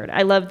great word.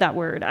 I love that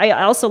word. I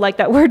also like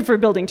that word for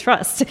building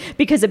trust,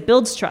 because it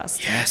builds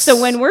trust. Yes. So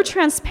when we're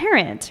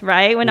transparent,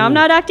 right? When I'm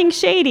not acting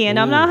shady and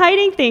I'm not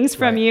hiding things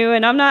from you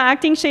and I'm not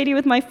acting shady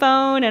with my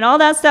phone and all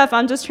that stuff,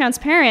 I'm just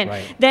transparent,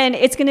 then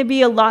it's going to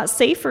be a lot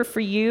safer for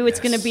you.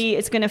 It's going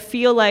to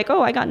feel like,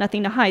 oh, I got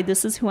nothing to hide.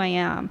 This is who I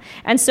am.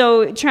 And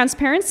so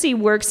transparency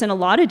works in a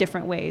lot of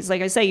different ways.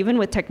 Like I say, even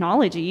with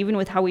technology, even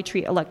with how we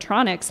treat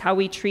electronics, how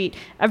we treat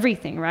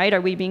everything, right? Are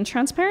we being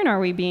transparent? Or are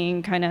we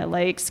being kind of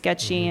like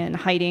sketchy and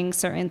hiding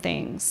certain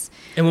things?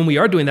 And when we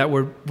are doing that,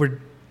 we're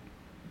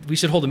we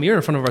should hold a mirror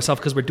in front of ourselves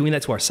because we're doing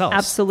that to ourselves.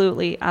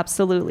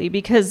 Absolutely.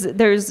 Because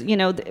there's,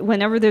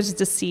 whenever there's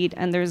deceit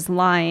and there's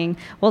lying,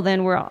 well,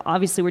 then we're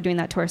doing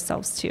that to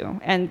ourselves too.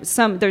 And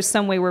there's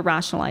some way we're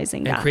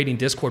rationalizing that. And creating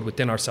discord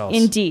within ourselves.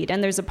 Indeed.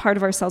 And there's a part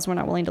of ourselves we're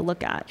not willing to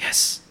look at.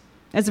 Yes.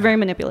 It's very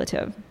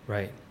manipulative.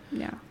 Right.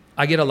 Yeah.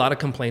 I get a lot of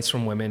complaints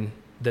from women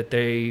that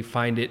they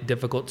find it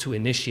difficult to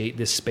initiate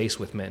this space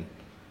with men.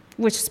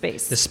 Which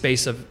space? The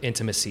space of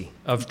intimacy,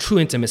 of true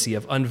intimacy,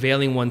 of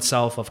unveiling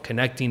oneself, of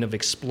connecting, of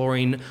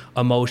exploring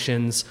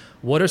emotions.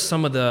 What are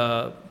some of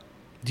do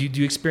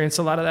you experience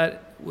a lot of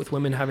that with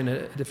women having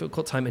a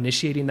difficult time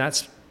initiating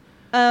that?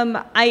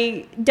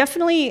 I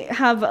definitely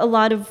have a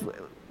lot of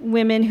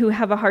women who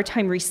have a hard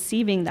time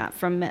receiving that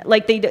from men.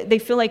 Like they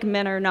feel like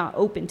men are not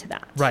open to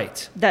that.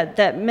 Right.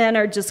 That men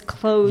are just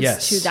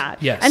closed to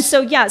that. Yes. And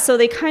so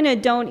they kind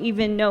of don't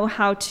even know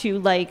how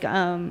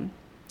to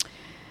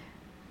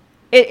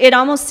it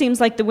almost seems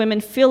like the women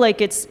feel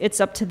like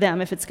it's up to them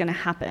if it's going to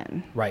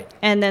happen. Right.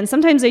 And then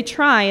sometimes they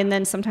try and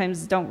then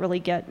sometimes don't really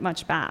get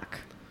much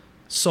back.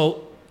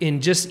 So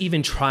in just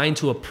even trying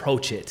to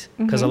approach it,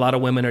 because a lot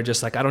of women are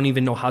just like, I don't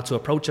even know how to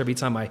approach. Every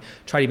time I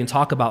try to even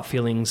talk about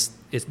feelings,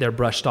 they're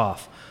brushed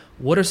off.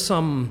 What are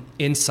some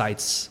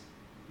insights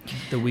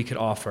that we could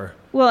offer?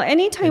 Well,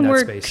 anytime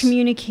we're space?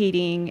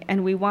 communicating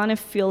and we want to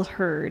feel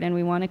heard and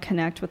we want to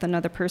connect with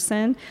another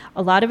person,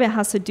 a lot of it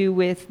has to do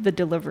with the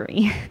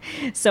delivery.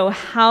 So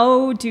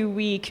how do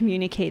we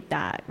communicate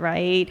that,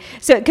 right?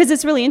 So, because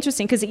it's really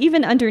interesting, because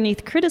even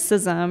underneath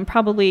criticism,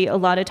 probably a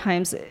lot of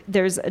times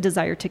there's a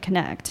desire to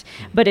connect,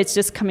 but it's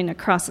just coming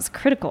across as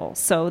critical.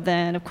 So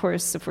then, of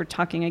course, if we're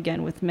talking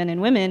again with men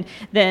and women,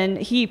 then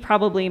he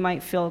probably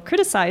might feel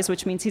criticized,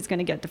 which means he's going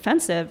to get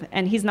defensive,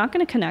 and he's not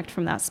going to connect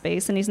from that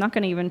space, and he's not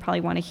going to even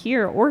probably want to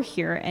hear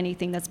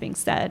anything that's being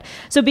said.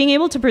 So being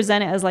able to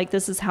present it as like,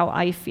 this is how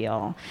I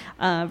feel,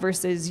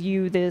 versus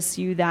you this,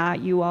 you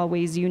that, you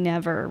always, you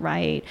never,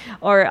 right?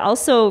 Or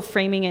also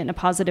framing it in a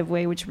positive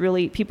way, which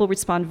really people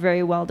respond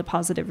very well to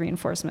positive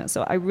reinforcement.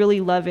 So I really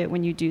love it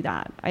when you do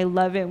that. I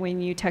love it when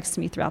you text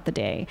me throughout the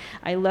day.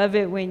 I love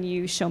it when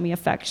you show me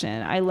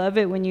affection. I love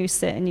it when you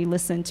sit and you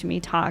listen to me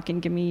talk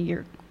and give me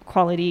your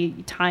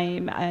quality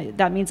time.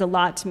 That means a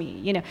lot to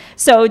me,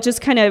 So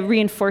just kind of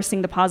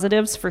reinforcing the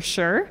positives for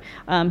sure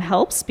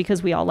helps,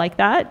 because we all like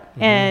that.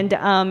 And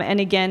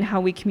again,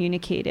 how we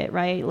communicate it,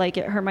 right? Like,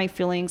 it hurt my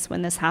feelings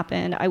when this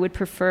happened. I would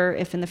prefer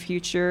if in the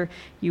future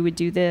you would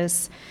do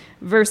this,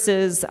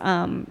 versus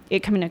it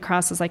coming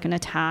across as like an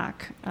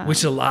attack.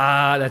 Which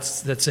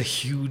that's a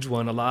huge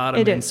one. A lot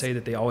of men say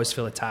that they always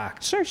feel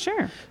attacked.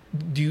 Sure.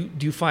 Do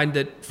you find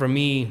that, for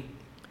me,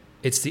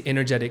 it's the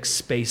energetic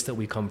space that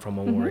we come from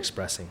when we're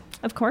expressing?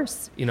 Of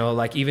course.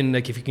 Like, even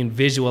like if you can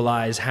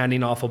visualize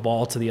handing off a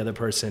ball to the other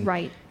person,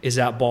 right? Is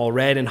that ball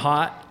red and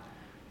hot?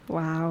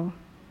 Wow.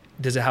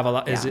 Does it have a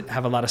lot? Yeah. Does it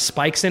have a lot of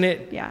spikes in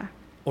it? Yeah.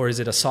 Or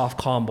is it a soft,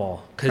 calm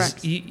ball? Because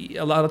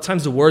a lot of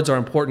times the words are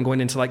important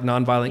going into like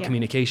nonviolent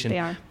communication. They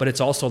are. But it's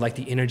also like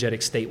the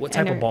energetic state. What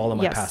type of ball am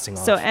I passing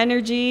off? So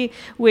energy,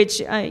 which,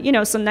 so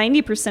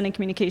 90% of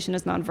communication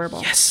is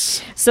nonverbal.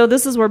 Yes. So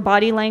this is where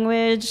body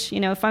language,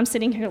 if I'm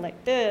sitting here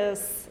like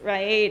this,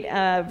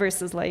 right,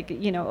 versus like,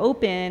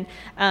 open.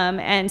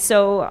 And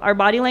so our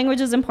body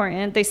language is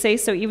important. They say,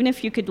 so even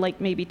if you could like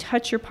maybe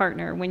touch your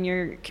partner when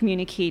you're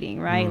communicating,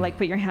 right? Like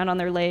put your hand on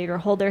their leg or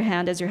hold their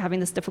hand as you're having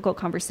this difficult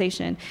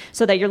conversation,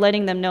 so that you're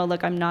letting them know,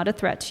 look, I'm not a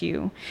threat to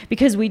you.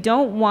 Because we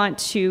don't want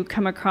to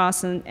come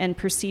across and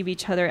perceive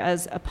each other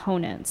as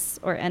opponents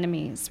or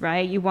enemies,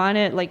 right? You want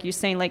to, like you're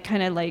saying, like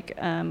kind of like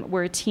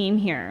we're a team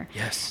here.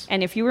 Yes.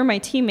 And if you were my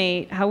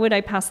teammate, how would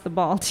I pass the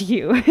ball to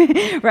you,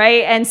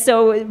 right? And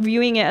so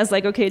viewing it as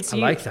like, okay, it's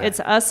you, it's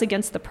us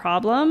against the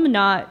problem,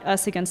 not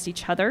us against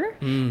each other,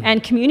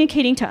 and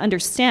communicating to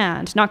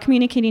understand, not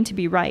communicating to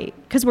be right,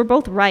 because we're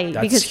both right.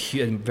 That's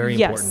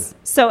very important.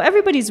 So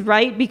everybody's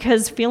right,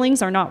 because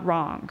feelings are not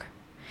wrong.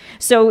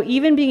 So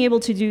even being able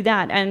to do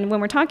that, and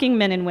when we're talking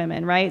men and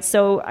women, right?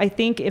 So I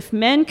think if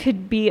men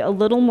could be a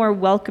little more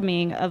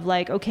welcoming of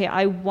like, okay,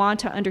 I want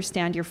to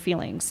understand your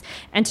feelings,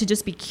 and to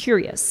just be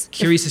curious.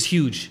 Curious is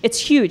huge. It's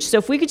huge. So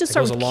if we could just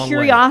start with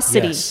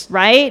curiosity,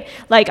 right?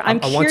 Like,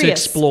 I'm curious. I want to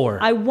explore.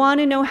 I want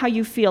to know how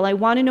you feel. I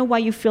want to know why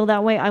you feel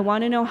that way. I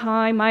want to know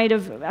how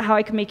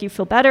I can make you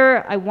feel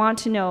better. I want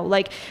to know,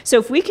 like, so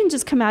if we can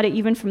just come at it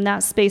even from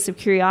that space of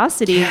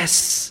curiosity.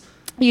 Yes.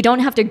 You don't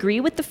have to agree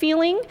with the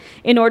feeling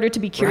in order to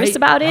be curious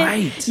about it.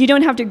 Right. You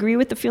don't have to agree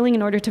with the feeling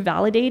in order to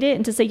validate it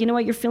and to say, you know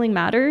what, your feeling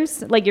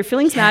matters. Like, your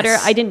feelings matter.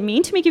 I didn't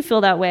mean to make you feel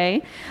that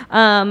way.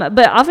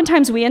 But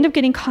oftentimes we end up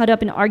getting caught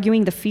up in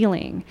arguing the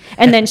feeling.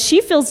 And then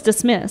she feels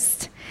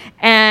dismissed.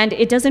 And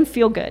it doesn't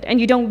feel good, and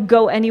you don't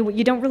go anywhere.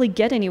 You don't really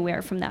get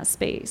anywhere from that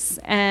space.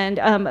 And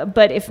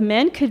but if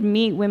men could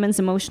meet women's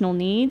emotional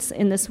needs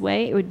in this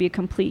way, it would be a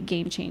complete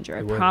game changer.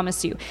 I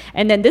promise you.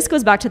 And then this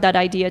goes back to that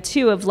idea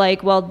too of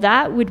like, well,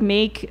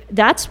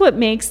 that's what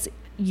makes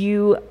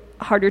you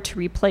harder to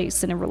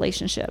replace in a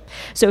relationship.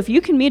 So if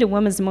you can meet a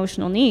woman's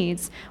emotional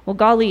needs, well,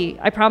 golly,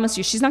 I promise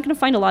you, she's not going to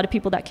find a lot of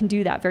people that can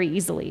do that very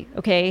easily.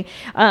 Okay.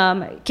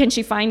 Can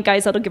she find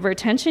guys that'll give her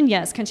attention?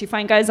 Yes. Can she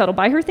find guys that'll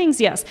buy her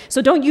things? Yes.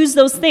 So don't use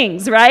those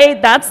things,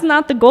 right? That's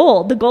not the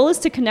goal. The goal is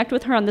to connect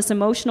with her on this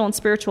emotional and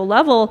spiritual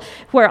level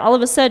where all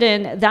of a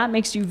sudden that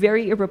makes you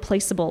very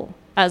irreplaceable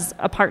as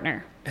a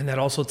partner. And that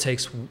also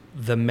takes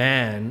the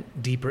man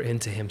deeper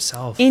into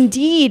himself.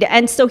 Indeed.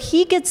 And so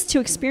he gets to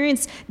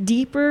experience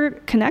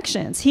deeper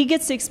connections. He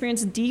gets to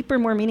experience deeper,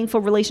 more meaningful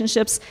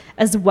relationships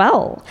as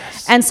well.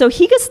 Yes. And so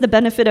he gets the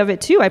benefit of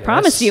it too, I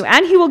promise you.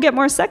 And he will get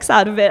more sex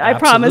out of it, I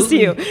promise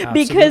you.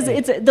 Because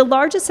it's the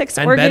largest sex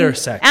organ. And better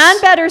sex.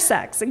 And better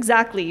sex,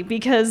 exactly.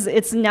 Because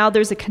it's now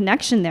there's a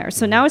connection there.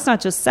 So now it's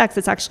not just sex,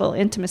 it's actual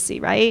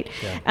intimacy, right?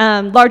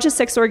 Yeah. Largest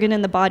sex organ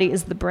in the body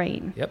is the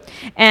brain. Yep.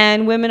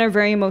 And women are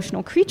very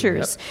emotional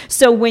creatures. Yep.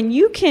 So when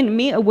you can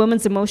meet a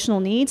woman's emotional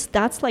needs,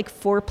 that's like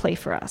foreplay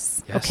for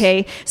us. Yes.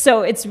 Okay.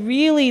 So it's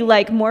really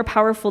like more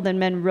powerful than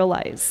men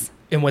realize.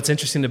 And what's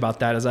interesting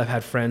about that is I've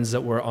had friends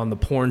that were on the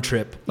porn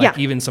trip, like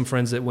even some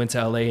friends that went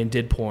to LA and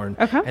did porn,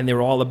 and they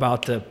were all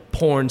about the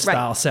porn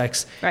style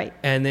sex. Right.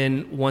 And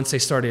then once they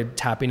started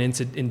tapping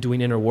into and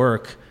doing inner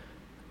work,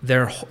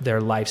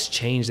 their lives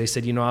changed. They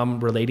said, I'm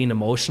relating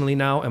emotionally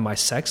now, and my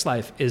sex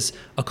life is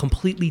a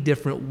completely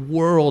different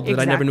world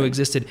that I never knew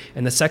existed.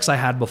 And the sex I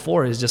had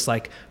before is just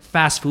like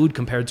fast food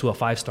compared to a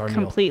 5-star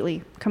meal.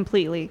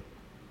 Completely.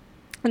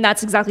 And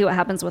that's exactly what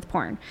happens with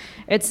porn.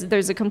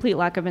 There's a complete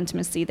lack of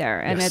intimacy there,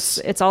 and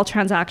it's all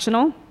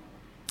transactional.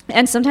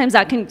 And sometimes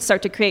that can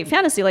start to create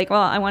fantasy, like,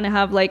 well, I want to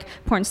have like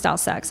porn style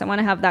sex. I want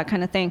to have that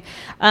kind of thing.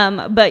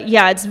 But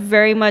yeah, it's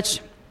very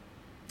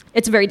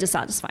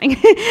dissatisfying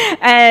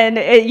and,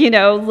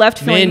 left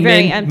feeling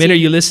very empty. Men, are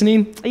you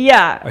listening?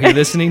 Yeah. Are you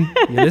listening?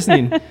 You're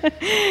listening.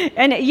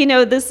 And,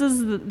 this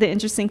is the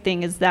interesting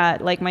thing is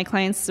that like my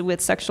clients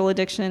with sexual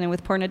addiction and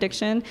with porn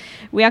addiction,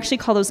 we actually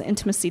call those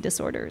intimacy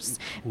disorders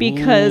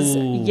because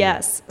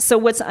yes. So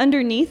what's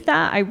underneath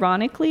that,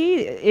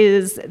 ironically,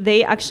 is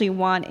they actually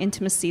want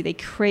intimacy. They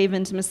crave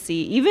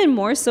intimacy, even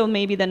more so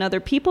maybe than other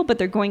people, but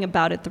they're going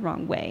about it the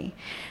wrong way.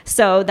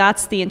 So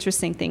that's the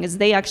interesting thing is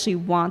they actually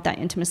want that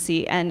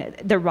intimacy and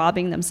they're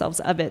robbing themselves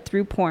of it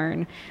through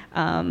porn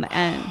and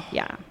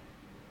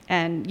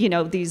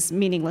these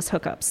meaningless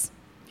hookups.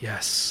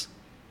 Yes.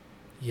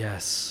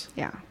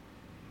 Yeah.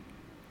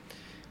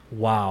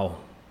 Wow.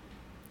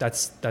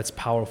 That's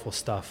powerful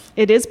stuff.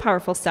 It is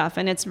powerful stuff,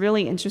 and it's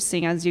really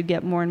interesting as you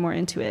get more and more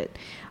into it.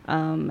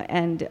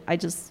 And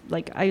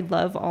I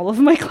love all of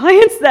my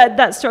clients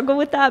that struggle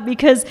with that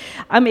because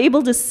I'm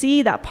able to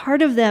see that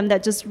part of them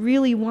that just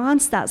really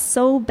wants that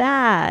so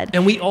bad.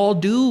 And we all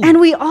do. Right?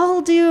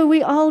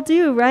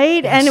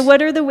 Yes. And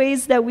what are the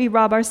ways that we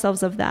rob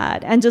ourselves of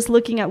that? And just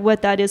looking at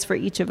what that is for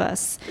each of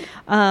us.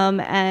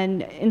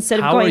 And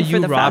instead of going for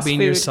the fast food. How are you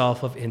robbing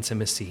yourself of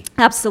intimacy?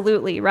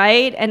 Absolutely,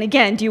 right? And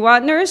again, do you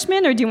want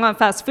nourishment or do you want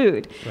fast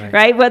food?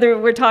 Right? Whether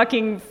we're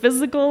talking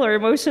physical or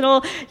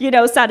emotional,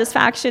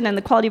 satisfaction and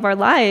the quality of our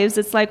lives,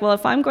 it's like, well,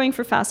 if I'm going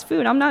for fast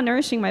food, I'm not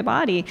nourishing my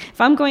body. If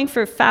I'm going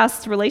for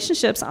fast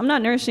relationships, I'm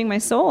not nourishing my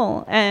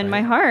soul and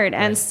my heart.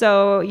 And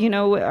so,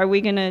 are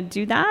we going to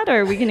do that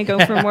or are we going to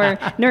go for more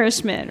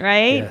nourishment,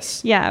 right?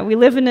 Yes. Yeah, we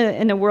live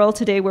in a world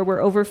today where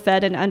we're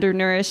overfed and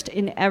undernourished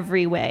in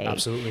every way.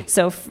 Absolutely.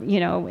 So,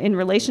 in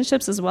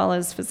relationships as well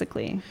as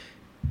physically.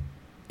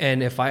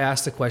 And if I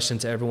ask the question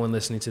to everyone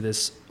listening to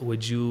this,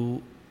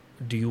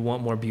 do you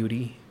want more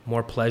beauty,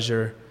 more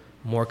pleasure,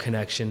 more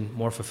connection,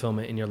 more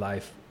fulfillment in your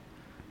life?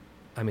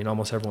 I mean,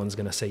 almost everyone's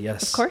going to say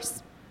yes. Of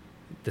course.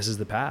 This is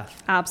the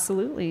path.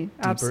 Absolutely.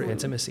 Deeper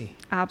intimacy.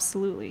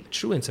 Absolutely.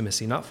 True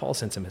intimacy, not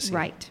false intimacy.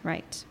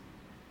 Right.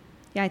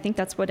 Yeah, I think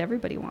that's what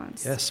everybody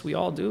wants. Yes, we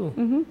all do.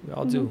 Mm-hmm. We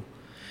all do.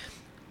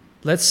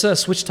 Let's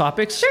switch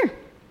topics. Sure.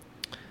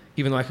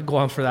 Even though I could go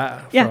on for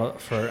that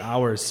for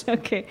hours.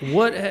 Okay.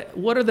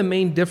 What are the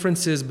main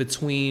differences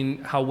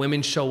between how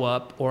women show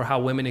up or how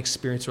women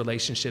experience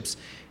relationships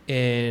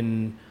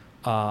in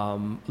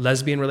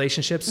lesbian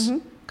relationships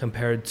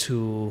compared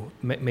to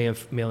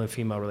male and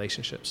female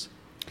relationships?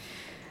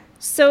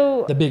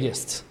 So the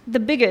biggest.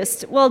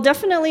 Well,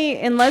 definitely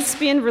in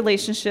lesbian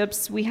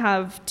relationships, we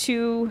have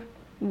two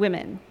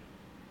women.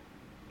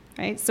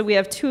 Right? So we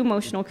have two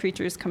emotional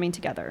creatures coming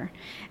together.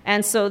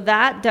 And so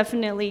that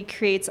definitely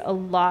creates a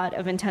lot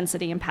of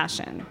intensity and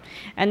passion.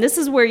 And this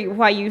is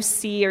why you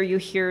see or you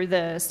hear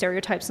the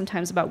stereotypes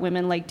sometimes about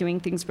women like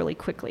doing things really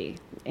quickly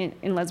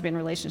in lesbian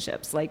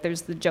relationships. Like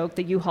there's the joke,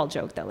 the U-Haul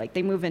joke, that like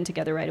they move in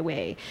together right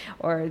away,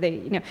 or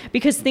they,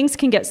 because things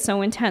can get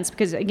so intense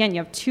because again, you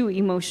have two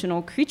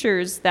emotional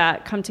creatures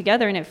that come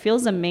together and it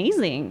feels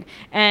amazing.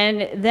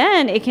 And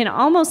then it can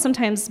almost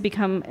sometimes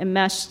become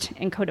enmeshed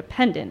and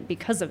codependent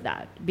because of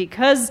that.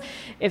 Because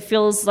it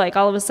feels like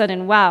all of a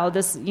sudden, wow,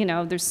 this,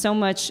 there's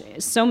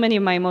so many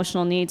of my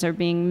emotional needs are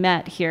being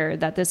met here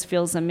that this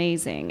feels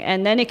amazing.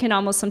 And then it can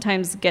almost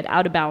sometimes get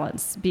out of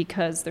balance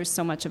because there's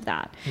so much of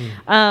that.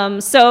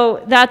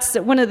 So that's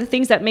one of the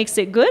things that makes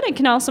it good. It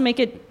can also make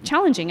it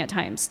challenging at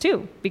times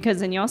too, because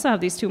then you also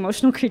have these two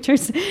emotional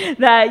creatures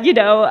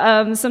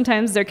that,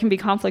 sometimes there can be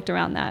conflict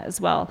around that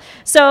as well.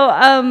 So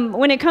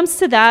when it comes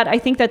to that, I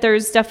think that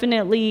there's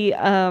definitely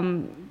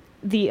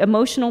the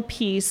emotional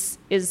piece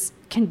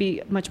can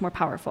be much more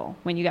powerful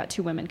when you got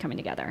two women coming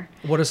together.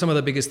 What are some of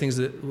the biggest things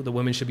that the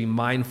women should be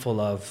mindful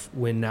of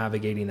when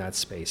navigating that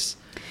space?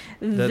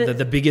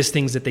 The biggest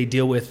things that they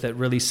deal with that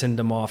really send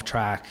them off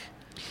track?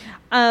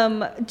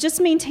 Just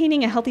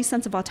maintaining a healthy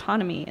sense of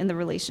autonomy in the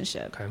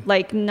relationship,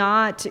 like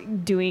not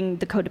doing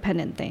the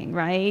codependent thing,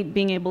 right?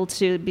 Being able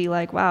to be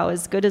like, wow,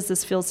 as good as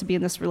this feels to be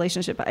in this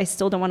relationship, I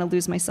still don't want to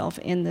lose myself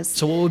in this.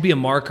 So what would be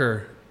a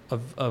marker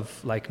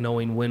of like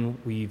knowing when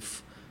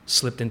we've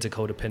slipped into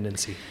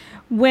codependency?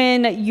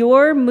 When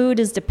your mood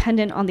is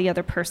dependent on the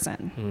other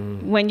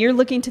person. When you're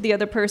looking to the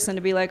other person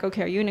to be like,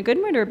 okay, are you in a good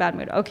mood or a bad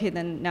mood? Okay,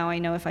 then now I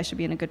know if I should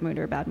be in a good mood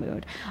or a bad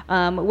mood.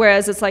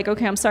 Whereas it's like,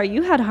 okay, I'm sorry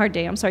you had a hard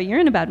day. I'm sorry you're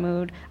in a bad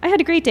mood. I had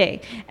a great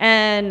day.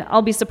 And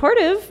I'll be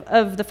supportive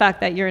of the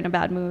fact that you're in a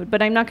bad mood,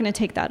 but I'm not going to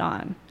take that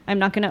on. I'm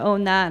not going to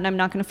own that, and I'm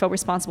not going to feel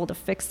responsible to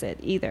fix it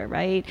either,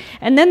 right?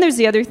 And then there's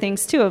the other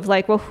things too of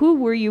like, well, who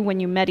were you when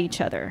you met each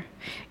other?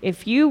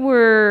 If you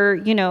were,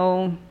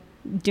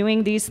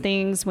 doing these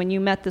things when you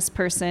met this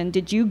person,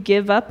 did you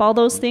give up all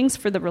those things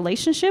for the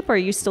relationship, or are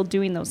you still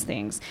doing those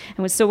things?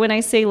 And so when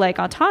I say like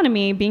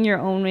autonomy, being your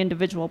own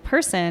individual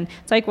person,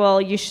 it's like, well,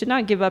 you should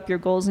not give up your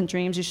goals and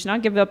dreams. You should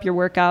not give up your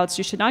workouts.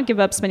 You should not give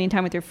up spending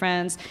time with your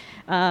friends.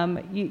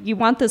 You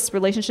want this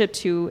relationship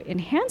to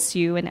enhance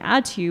you and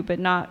add to you, but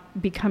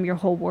not become your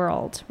whole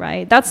world,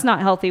 right? That's not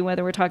healthy,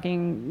 whether we're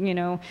talking,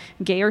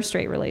 gay or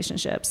straight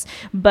relationships.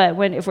 But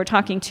if we're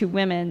talking to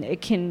women,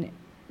 it can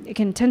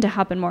tend to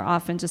happen more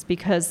often just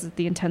because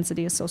the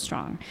intensity is so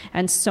strong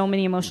and so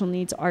many emotional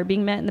needs are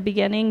being met in the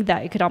beginning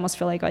that it could almost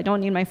feel like, I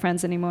don't need my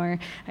friends anymore.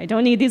 I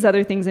don't need these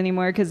other things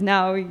anymore because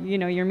now,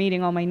 you're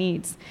meeting all my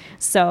needs.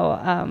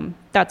 So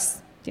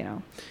that's.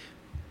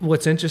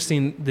 What's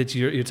interesting that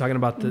you're talking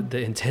about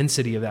the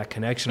intensity of that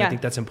connection. Yeah. I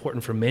think that's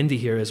important for men to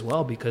hear as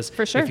well, because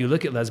for sure. If you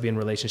look at lesbian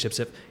relationships,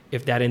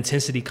 if that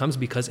intensity comes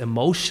because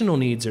emotional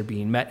needs are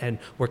being met and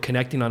we're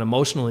connecting on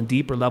emotional and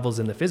deeper levels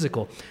than the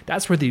physical,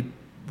 that's where the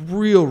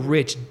real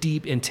rich,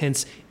 deep,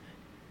 intense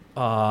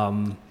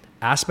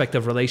aspect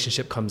of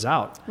relationship comes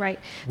out. Right.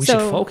 We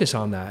should focus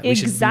on that. Exactly.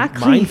 We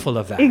should be mindful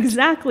of that.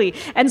 Exactly.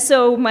 And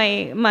so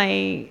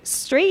my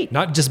straight...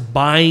 Not just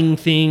buying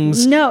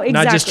things. No, exactly.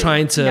 Not just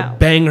trying to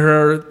bang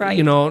her,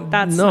 right.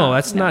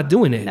 That's not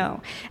doing it. No.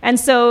 And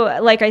so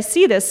like I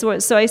see this,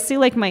 so I see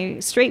like my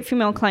straight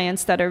female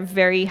clients that are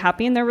very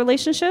happy in their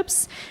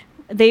relationships,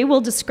 they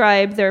will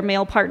describe their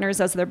male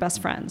partners as their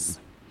best friends.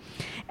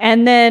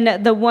 And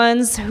then the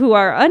ones who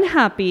are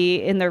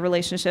unhappy in their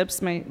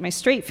relationships, my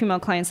straight female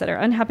clients that are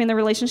unhappy in their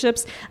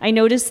relationships, I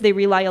notice they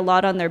rely a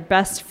lot on their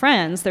best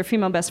friends, their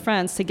female best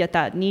friends, to get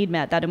that need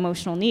met, that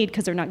emotional need,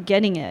 because they're not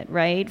getting it,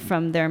 right,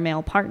 from their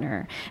male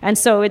partner. And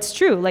so it's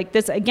true. Like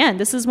this, again,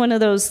 this is one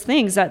of those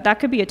things that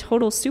could be a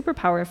total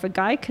superpower. If a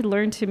guy could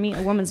learn to meet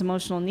a woman's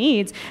emotional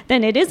needs,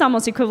 then it is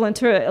almost equivalent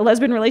to a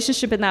lesbian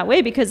relationship in that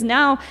way, because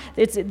now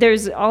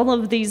there's all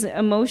of these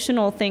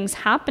emotional things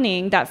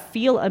happening that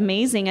feel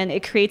amazing, and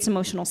it creates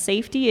emotional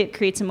safety, it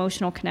creates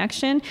emotional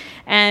connection,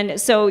 and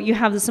so you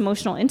have this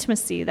emotional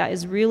intimacy that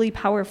is really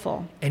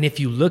powerful. And if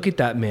you look at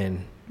that,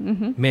 men,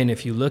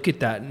 if you look at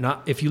that,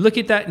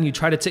 and you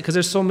try to take, because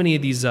there's so many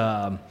of these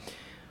how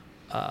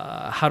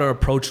to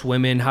approach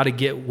women, how to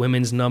get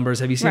women's numbers.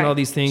 Have you seen all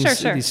these things?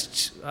 Sure.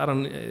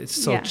 It's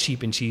so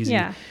cheap and cheesy.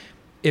 Yeah.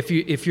 If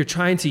you're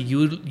trying to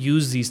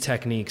use these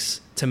techniques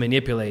to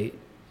manipulate,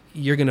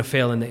 you're going to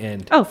fail in the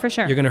end. Oh, for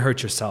sure. You're going to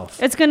hurt yourself.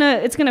 It's going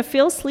to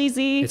feel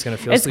sleazy. It's going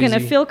to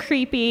feel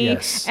creepy.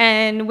 Yes.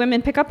 And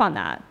women pick up on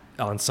that.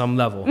 On some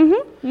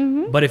level.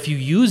 But if you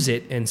use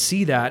it and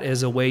see that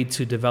as a way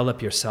to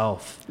develop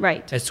yourself,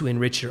 right, as to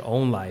enrich your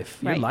own life,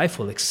 your life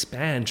will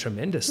expand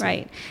tremendously.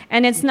 Right.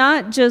 And it's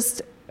not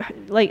just,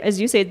 like,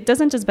 as you say, it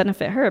doesn't just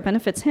benefit her, it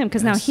benefits him,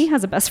 because now he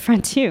has a best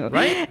friend too.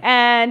 Right.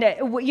 And,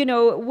 what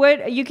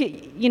you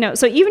could,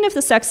 so even if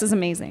the sex is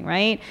amazing,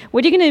 right,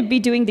 what are you going to be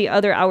doing the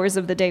other hours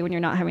of the day when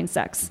you're not having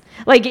sex?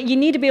 Like, you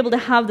need to be able to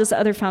have this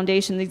other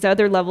foundation, these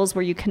other levels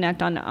where you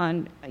connect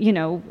on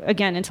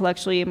again,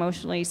 intellectually,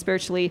 emotionally,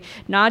 spiritually,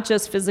 not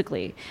just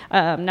physically,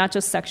 not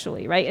just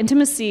sexually, right?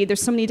 Intimacy,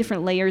 there's so many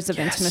different layers of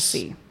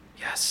intimacy.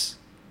 Yes.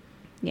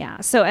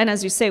 Yeah. So, and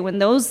as you say, when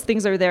those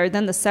things are there,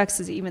 then the sex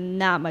is even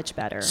that much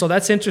better. So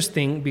that's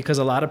interesting, because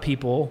a lot of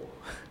people,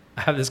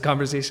 I have this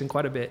conversation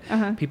quite a bit.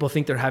 People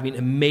think they're having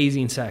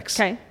amazing sex,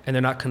 and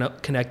they're not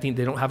connecting.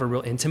 They don't have a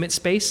real intimate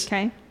space.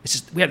 It's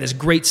just, we have this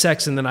great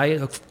sex, and then I,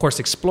 of course,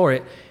 explore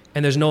it,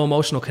 and there's no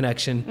emotional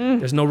connection.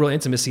 There's no real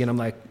intimacy. And I'm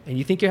like, and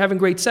you think you're having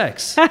great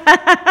sex?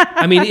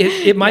 I mean,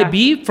 it might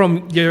be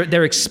from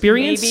their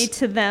experience. Maybe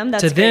to them,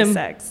 that's great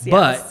sex. Yes.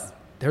 But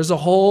there's a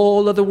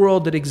whole other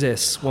world that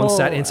exists once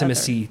that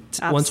intimacy,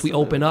 once we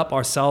open up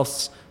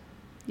ourselves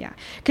Yeah.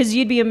 Because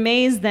you'd be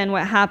amazed then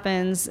what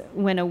happens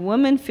when a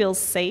woman feels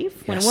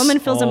safe, when a woman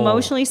feels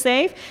emotionally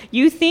safe.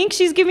 You think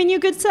she's giving you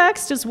good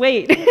sex, just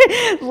wait.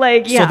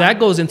 Like, yeah. So that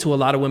goes into a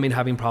lot of women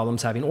having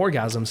problems having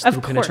orgasms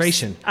through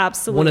penetration.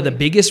 Absolutely. One of the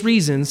biggest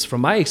reasons,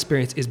 from my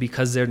experience, is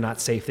because they're not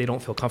safe. They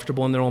don't feel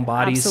comfortable in their own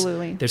bodies.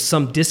 Absolutely. There's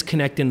some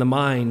disconnect in the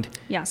mind.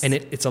 Yes. And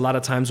it's a lot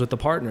of times with the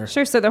partner.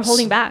 Sure. So they're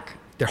holding back.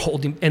 They're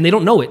holding, and they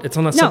don't know it. It's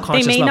on a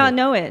subconscious level. They may not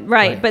know it,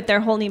 right? But they're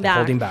holding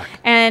back.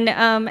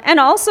 And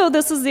also,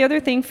 this is the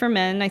other thing for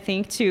men, I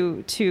think,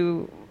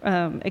 to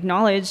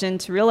acknowledge and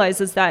to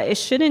realize is that it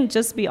shouldn't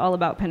just be all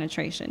about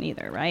penetration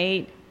either,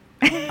 right?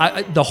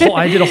 I did a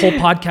whole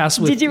podcast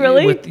with. Did you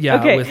really?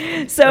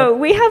 Okay. So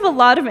we have a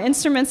lot of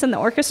instruments in the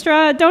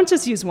orchestra. Don't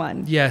just use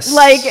one. Yes.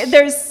 Like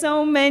there's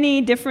so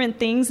many different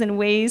things and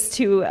ways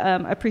to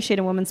appreciate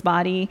a woman's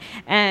body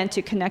and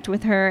to connect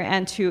with her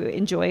and to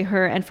enjoy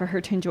her and for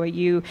her to enjoy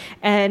you.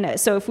 And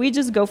so if we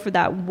just go for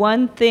that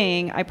one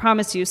thing, I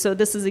promise you. So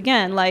this is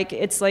again like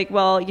it's like,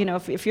 well, you know,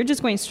 if you're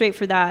just going straight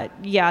for that,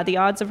 yeah, the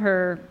odds of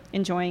her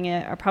enjoying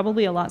it are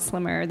probably a lot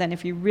slimmer than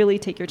if you really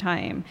take your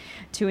time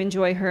to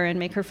enjoy her and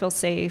make her feel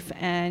safe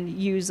and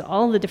use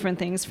all the different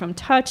things from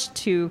touch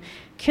to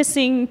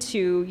kissing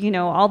to, you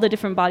know, all the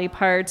different body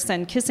parts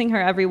and kissing her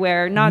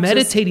everywhere. Not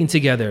meditating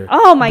together.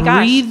 Oh my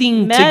gosh.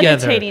 Breathing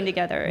meditating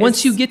together.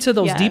 Once you get to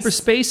those deeper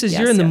spaces,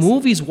 you're in the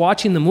movies,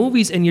 watching the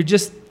movies, and you're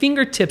just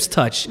fingertips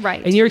touch.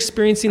 Right. And you're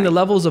experiencing the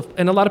levels of,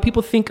 and a lot of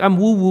people think I'm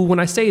woo-woo when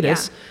I say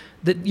this. Yeah.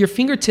 That your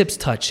fingertips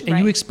touch and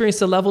you experience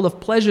the level of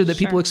pleasure that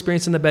people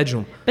experience in the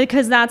bedroom.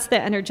 Because that's the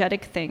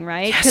energetic thing,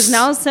 right? Because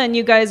now all of a sudden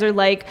you guys are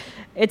like,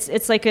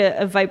 it's like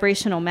a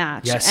vibrational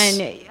match. Yes.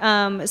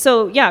 And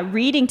so yeah,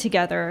 reading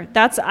together,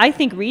 I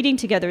think reading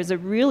together is a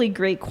really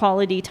great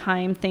quality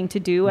time thing to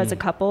do as a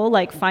couple.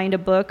 Like find a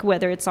book,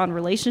 whether it's on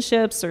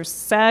relationships or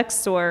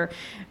sex or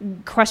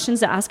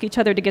questions to ask each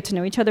other to get to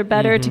know each other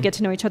better, to get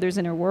to know each other's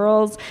inner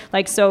worlds.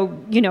 Like, so,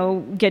 you know,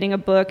 getting a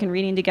book and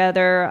reading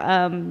together.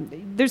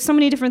 There's so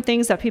many different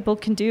things that people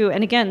can do.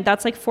 And again,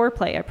 that's like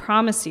foreplay. I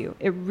promise you,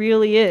 it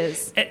really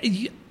is.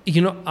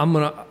 You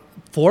know,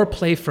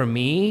 foreplay for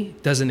me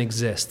doesn't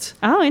exist.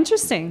 Oh,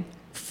 interesting.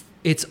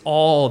 It's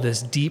all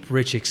this deep,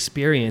 rich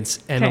experience.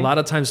 And a lot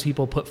of times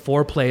people put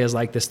foreplay as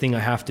like this thing I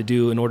have to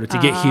do in order to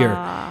get here.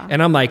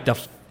 And I'm like,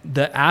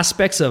 the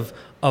aspects of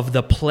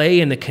the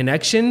play and the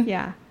connection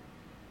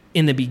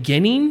in the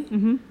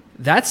beginning,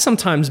 that's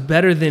sometimes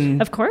better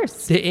than of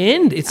course the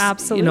end. It's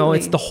absolutely, you know,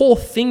 it's the whole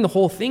thing. The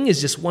whole thing is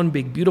just one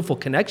big, beautiful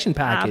connection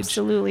package.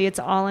 Absolutely. It's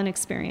all an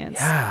experience.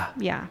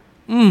 Yeah.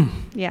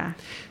 Yeah.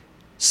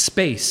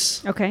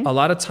 Space. Okay. A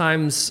lot of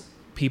times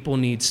people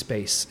need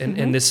space.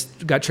 And this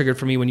got triggered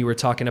for me when you were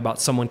talking about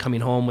someone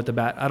coming home with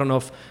I don't know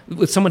if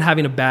with someone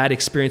having a bad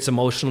experience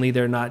emotionally,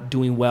 they're not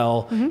doing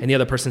well, and the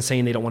other person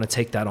saying they don't want to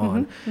take that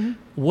on.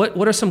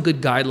 What are some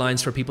good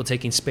guidelines for people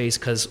taking space?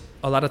 Because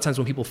a lot of times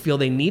when people feel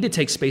they need to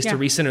take space to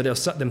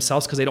recenter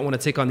themselves because they don't want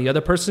to take on the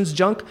other person's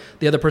junk,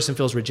 the other person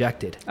feels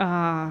rejected.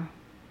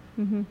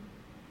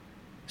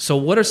 So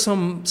what are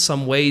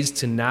some ways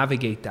to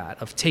navigate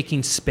that, of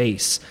taking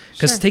space?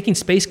 Because taking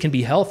space can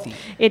be healthy.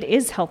 It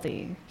is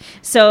healthy.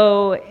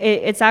 So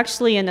it's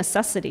actually a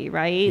necessity,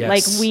 right? Yes.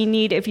 Like we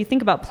need, if you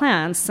think about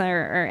plants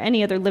or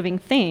any other living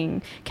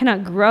thing,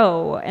 cannot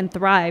grow and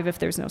thrive if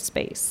there's no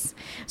space.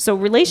 So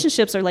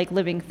relationships are like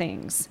living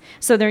things.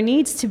 So there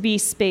needs to be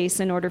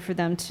space in order for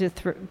them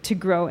to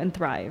grow and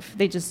thrive.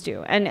 They just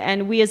do.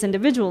 And we as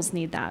individuals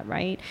need that,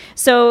 right?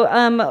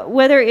 So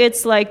whether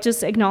it's like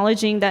just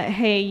acknowledging that,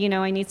 hey, you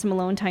know, I need some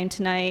alone time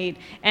tonight.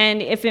 And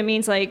if it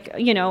means like,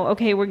 you know,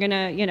 okay, we're going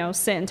to, you know,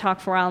 sit and talk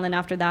for a while. And then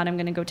after that, I'm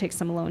going to go take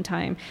some alone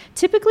time.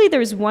 Typically,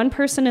 there's one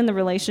person in the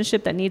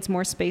relationship that needs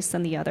more space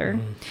than the other.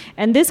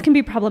 And this can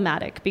be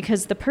problematic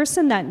because the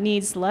person that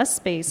needs less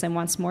space and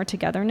wants more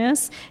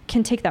togetherness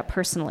can take that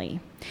personally.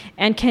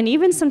 And can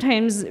even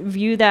sometimes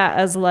view that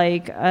as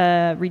like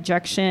a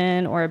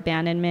rejection or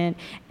abandonment.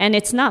 And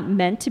it's not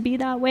meant to be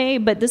that way,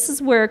 but this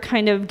is where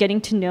kind of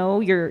getting to know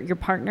your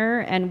partner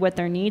and what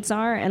their needs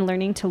are and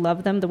learning to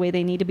love them the way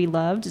they need to be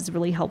loved is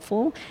really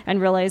helpful.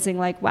 And realizing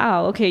like,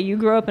 wow, okay, you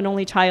grew up an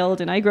only child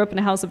and I grew up in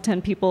a house of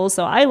 10 people,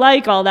 so I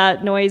like all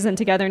that noise and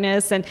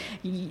togetherness, and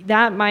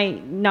that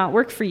might not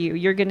work for you.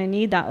 You're going to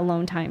need that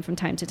alone time from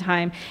time to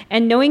time.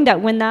 And knowing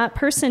that when that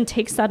person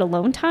takes that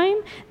alone time,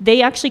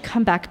 they actually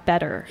come back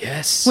better.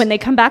 Yes. When they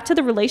come back to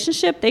the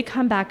relationship, they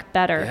come back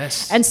better.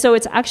 Yes. And so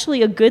it's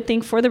actually a good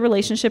thing for the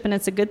relationship, and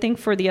it's a good thing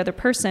for the other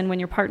person when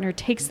your partner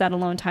takes that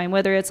alone time,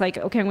 whether it's like,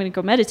 okay, I'm going to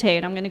go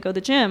meditate, I'm going to go to the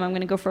gym, I'm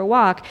going to go for a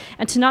walk,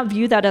 and to not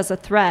view that as a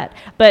threat.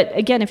 But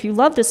again, if you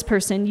love this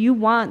person, you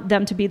want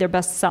them to be their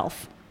best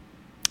self.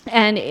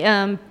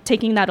 And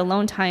taking that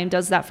alone time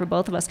does that for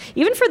both of us.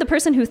 Even for the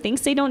person who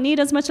thinks they don't need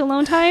as much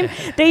alone time,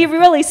 they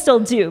really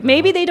still do.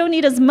 Maybe they don't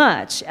need as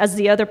much as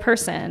the other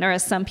person or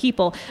as some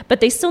people,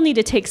 but they still need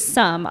to take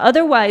some.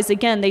 Otherwise,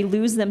 again, they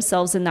lose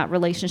themselves in that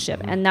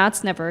relationship, and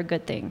that's never a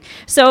good thing.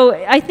 So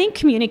I think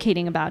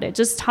communicating about it,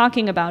 just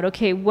talking about,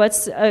 okay,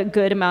 what's a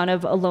good amount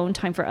of alone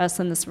time for us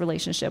in this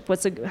relationship?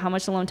 How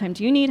much alone time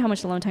do you need? How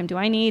much alone time do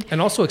I need?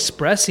 And also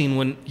expressing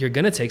when you're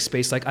going to take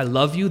space, like, I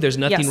love you. There's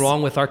nothing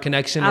wrong with our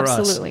connection or us.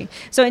 Absolutely.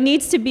 So it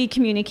needs to be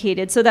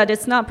communicated so that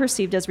it's not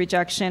perceived as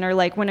rejection or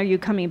like, when are you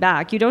coming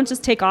back? You don't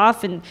just take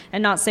off and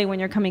not say when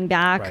you're coming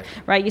back,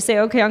 right? You say,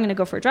 okay, I'm going to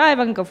go for a drive,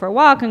 I'm going to go for a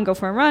walk, I'm going to go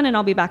for a run, and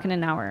I'll be back in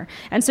an hour.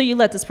 And so you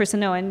let this person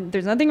know, and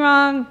there's nothing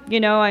wrong,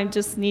 I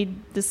just need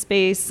the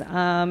space.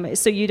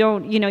 So you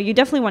don't, you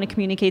definitely want to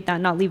communicate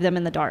that, not leave them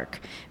in the dark,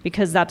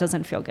 because that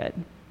doesn't feel good.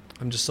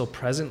 I'm just so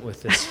present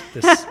with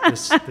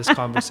this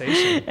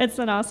conversation. It's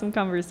an awesome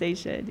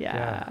conversation.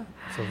 Yeah.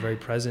 I feel very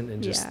present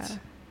and just... Yeah.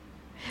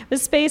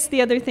 But space,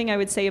 the other thing I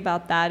would say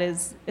about that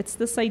is it's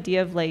this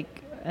idea of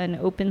like an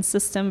open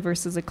system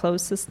versus a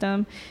closed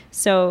system.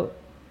 So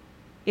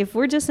if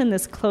we're just in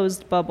this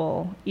closed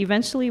bubble,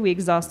 eventually we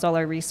exhaust all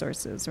our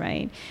resources,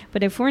 right?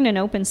 But if we're in an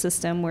open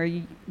system where,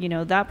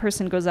 that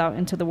person goes out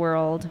into the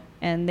world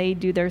and they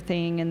do their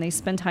thing and they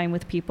spend time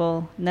with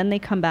people, and then they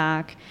come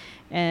back,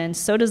 and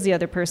so does the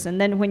other person,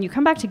 then when you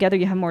come back together,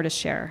 you have more to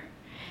share.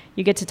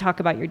 You get to talk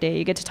about your day.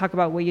 You get to talk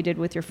about what you did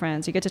with your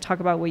friends. You get to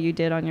talk about what you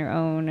did on your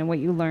own and what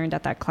you learned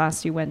at that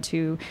class you went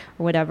to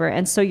or whatever.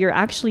 And so you're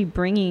actually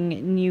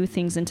bringing new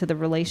things into the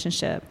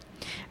relationship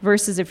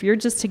versus if you're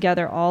just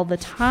together all the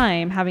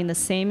time, having the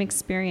same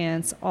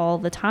experience all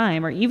the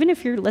time. Or even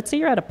if let's say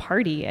you're at a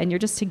party and you're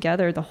just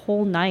together the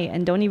whole night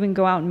and don't even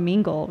go out and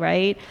mingle,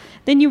 right?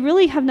 Then you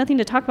really have nothing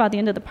to talk about at the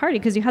end of the party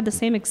because you had the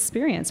same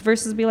experience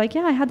versus be like,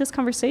 yeah, I had this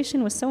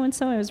conversation with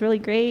so-and-so. It was really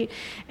great.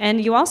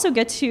 And you also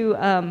get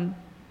to...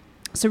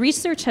 So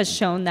research has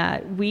shown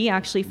that we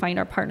actually find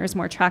our partners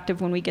more attractive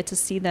when we get to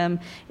see them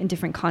in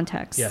different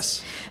contexts.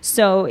 Yes.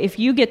 So if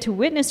you get to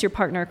witness your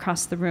partner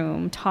across the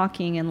room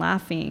talking and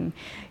laughing,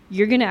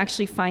 you're going to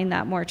actually find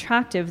that more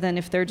attractive than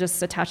if they're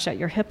just attached at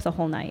your hip the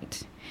whole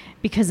night.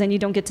 Because then you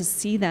don't get to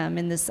see them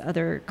in this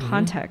other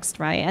context,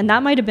 right? And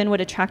that might have been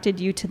what attracted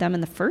you to them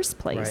in the first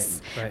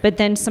place. Right. But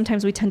then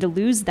sometimes we tend to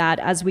lose that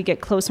as we get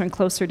closer and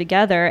closer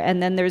together,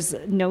 and then there's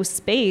no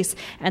space.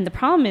 And the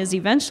problem is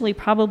eventually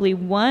probably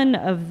one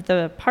of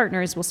the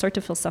partners will start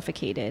to feel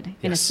suffocated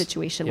in a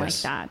situation like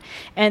that.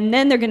 And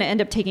then they're going to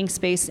end up taking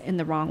space in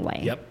the wrong way.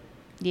 Yep.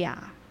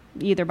 Yeah.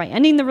 Either by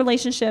ending the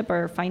relationship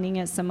or finding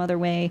it some other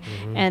way,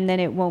 and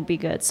then it won't be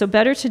good. So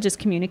better to just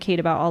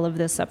communicate about all of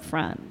this up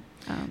front.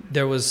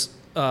 There was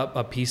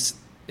a piece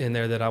in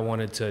there that I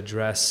wanted to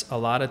address. A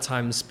lot of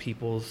times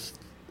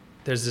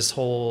there's this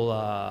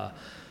whole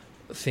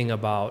thing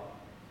about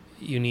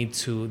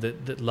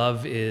that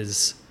love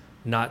is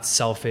not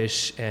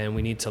selfish and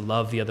we need to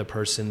love the other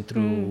person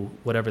through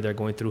whatever they're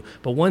going through.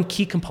 But one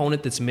key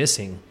component that's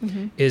missing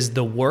is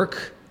the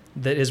work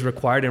that is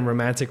required in a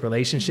romantic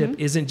relationship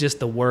isn't just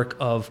the work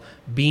of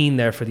being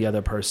there for the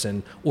other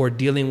person or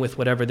dealing with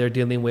whatever they're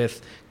dealing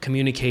with,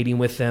 communicating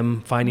with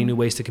them, finding new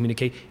ways to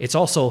communicate. It's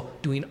also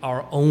doing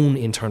our own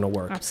internal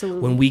work.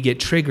 Absolutely. When we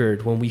get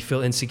triggered, when we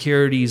feel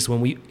insecurities,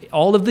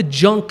 all of the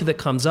junk that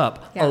comes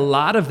up, a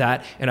lot of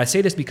that, and I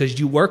say this because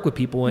you work with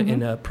people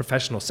in a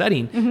professional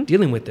setting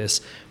dealing with this,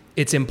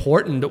 it's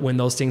important when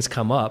those things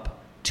come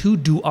up to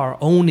do our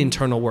own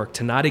internal work,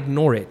 to not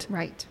ignore it.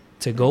 Right.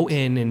 To go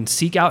in and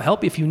seek out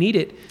help if you need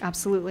it.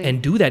 Absolutely.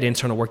 And do that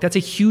internal work. That's a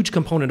huge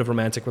component of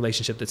romantic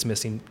relationship that's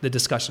missing, the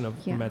discussion of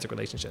romantic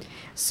relationship.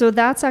 So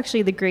that's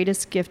actually the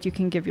greatest gift you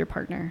can give your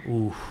partner.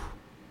 Ooh.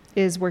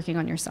 Is working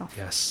on yourself.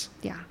 Yes.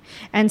 Yeah.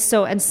 And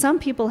some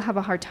people have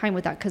a hard time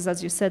with that because,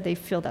 as you said, they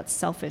feel that's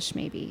selfish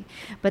maybe.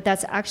 But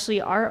that's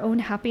actually our own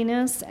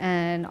happiness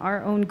and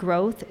our own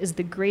growth is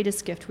the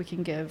greatest gift we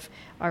can give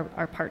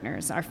our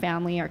partners, our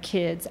family, our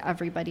kids,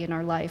 everybody in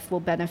our life will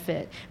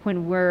benefit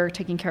when we're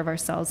taking care of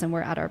ourselves and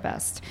we're at our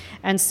best.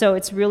 And so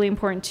it's really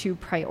important to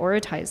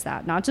prioritize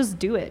that, not just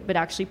do it, but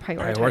actually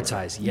prioritize.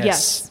 Prioritize,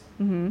 yes.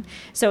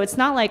 So it's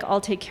not like I'll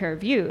take care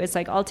of you. It's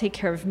like I'll take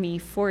care of me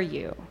for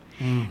you.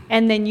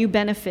 And then you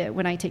benefit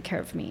when I take care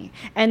of me.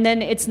 And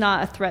then it's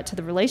not a threat to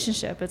the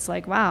relationship. It's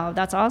like, wow,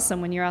 that's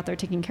awesome when you're out there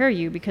taking care of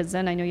you because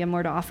then I know you have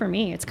more to offer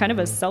me. It's kind of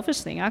a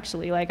selfish thing,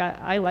 actually. Like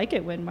I like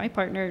it when my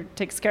partner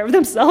takes care of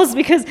themselves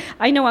because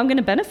I know I'm going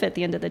to benefit at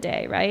the end of the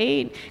day,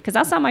 right? Because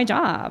that's not my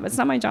job. It's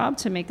not my job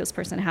to make this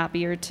person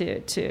happy or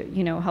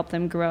to help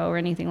them grow or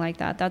anything like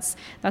that. That's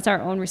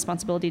our own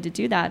responsibility to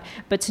do that.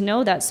 But to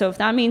know that, so if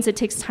that means it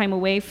takes time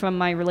away from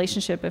my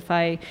relationship, if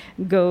I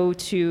go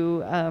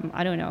to,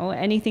 I don't know,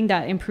 anything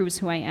that improves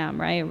who I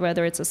am, right?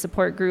 Whether it's a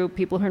support group,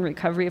 people who are in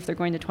recovery if they're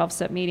going to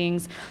 12-step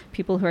meetings,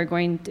 people who are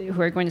going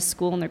to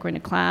school and they're going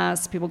to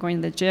class, people going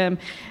to the gym.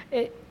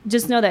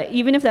 Just know that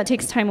even if that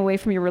takes time away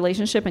from your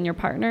relationship and your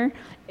partner,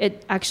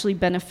 it actually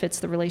benefits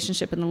the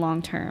relationship in the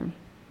long term.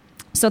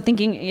 So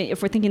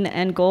if we're thinking the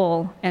end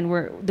goal and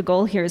the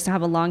goal here is to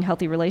have a long,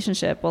 healthy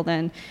relationship, well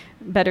then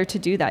better to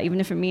do that, even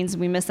if it means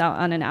we miss out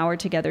on an hour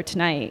together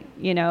tonight,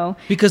 you know?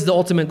 Because the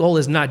ultimate goal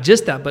is not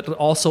just that, but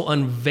also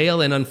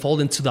unveil and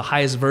unfold into the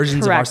highest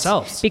versions Correct. of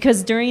ourselves.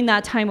 Because during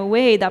that time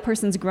away, that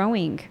person's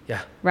growing.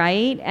 Yeah.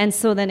 Right? And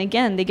so then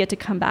again, they get to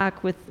come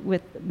back with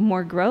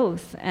more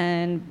growth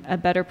and a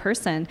better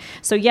person.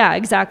 So yeah,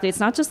 exactly. It's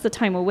not just the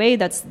time away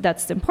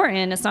that's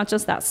important. It's not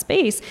just that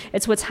space.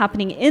 It's what's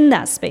happening in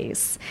that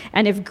space.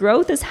 And if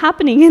growth is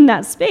happening in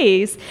that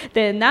space,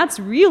 then that's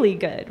really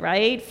good,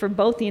 right? For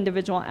both the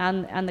individual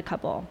and the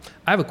couple.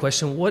 I have a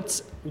question.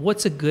 What's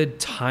a good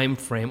time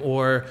frame,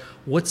 or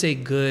what's a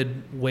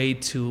good way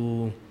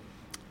to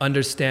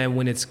understand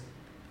when it's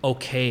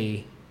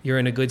okay, you're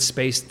in a good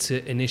space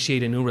to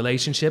initiate a new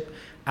relationship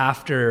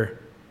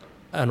after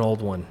an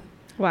old one?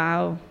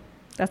 Wow.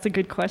 That's a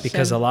good question.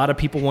 Because a lot of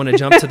people want to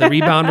jump to the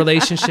rebound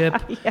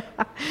relationship, Yeah.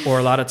 or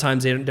a lot of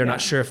times they're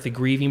not sure if the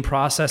grieving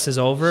process is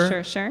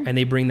over. Sure. And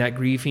they bring that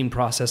grieving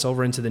process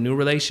over into the new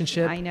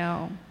relationship. I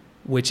know.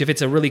 Which, if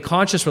it's a really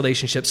conscious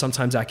relationship,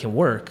 sometimes that can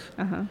work.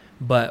 Uh-huh.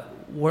 But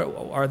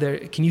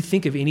can you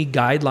think of any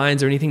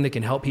guidelines or anything that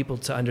can help people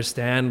to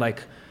understand,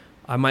 like,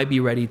 I might be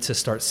ready to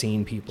start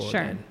seeing people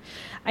again?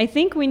 I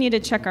think we need to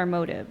check our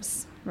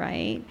motives,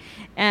 right?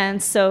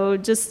 And so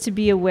just to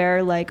be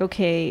aware, like,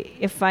 okay,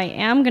 if I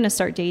am going to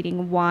start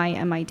dating, why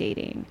am I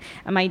dating?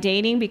 Am I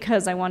dating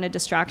because I want a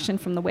distraction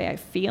from the way I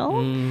feel?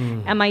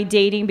 Am I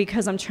dating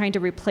because I'm trying to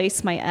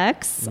replace my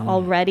ex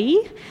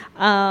already?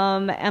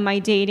 Am I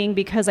dating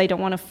because I don't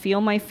want to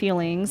feel my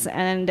feelings?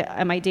 And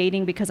am I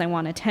dating because I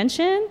want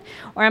attention?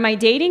 Or am I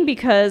dating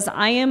because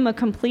I am a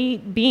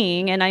complete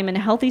being and I'm in a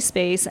healthy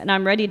space and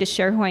I'm ready to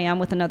share who I am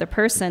with another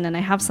person and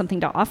I have something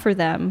to offer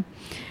them?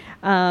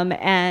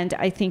 And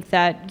I think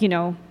that, you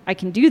know, I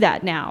can do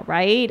that now,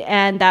 right?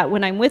 And that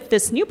when I'm with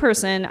this new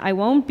person, I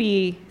won't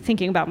be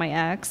thinking about my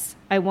ex.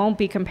 I won't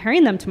be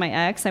comparing them to my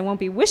ex. I won't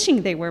be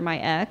wishing they were my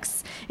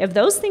ex. If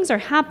those things are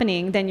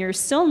happening, then you're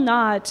still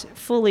not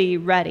fully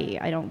ready,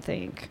 I don't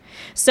think.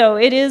 So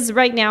it is,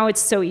 right now,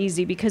 it's so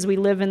easy because we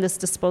live in this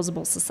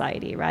disposable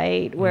society,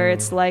 right? Where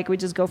it's like we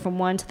just go from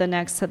one to the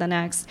next to the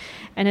next.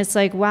 And it's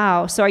like,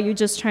 wow, so are you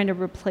just trying to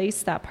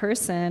replace that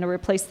person or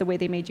replace the way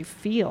they made you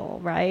feel,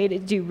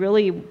 right? Do you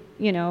really,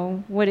 you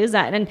know, what is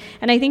that? And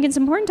I think it's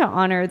important to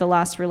honor the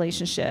last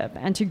relationship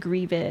and to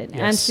grieve it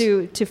and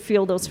to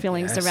feel those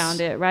feelings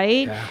around it,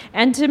 right? Yeah.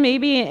 And to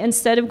maybe,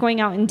 instead of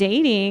going out and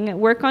dating,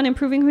 work on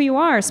improving who you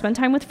are. Spend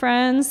time with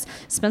friends,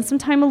 spend some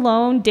time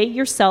alone, date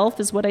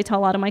yourself is what I tell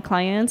a lot of my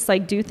clients.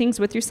 Like, do things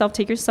with yourself,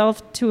 take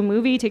yourself to a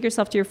movie, take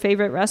yourself to your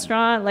favorite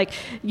restaurant, like,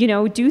 you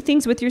know, do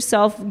things with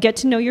yourself, get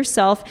to know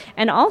yourself,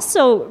 and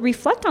also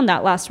reflect on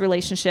that last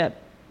relationship.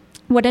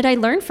 What did I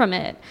learn from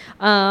it?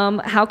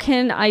 How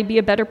can I be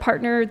a better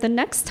partner the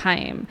next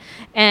time?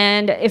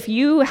 And if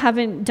you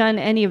haven't done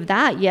any of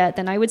that yet,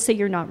 then I would say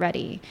you're not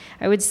ready.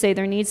 I would say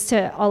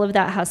all of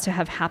that has to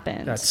have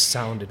happened. That's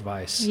sound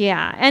advice.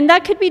 Yeah. And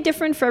that could be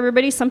different for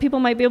everybody. Some people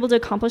might be able to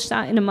accomplish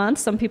that in a month.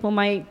 Some people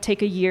might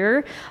take a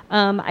year.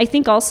 I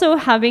think also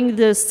having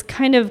this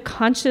kind of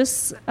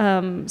conscious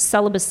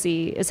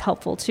celibacy is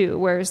helpful too,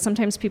 where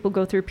sometimes people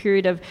go through a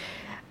period of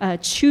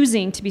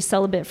choosing to be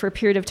celibate for a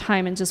period of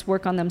time and just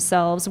work on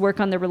themselves, work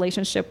on their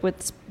relationship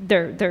with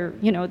their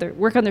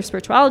work on their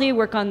spirituality,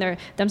 work on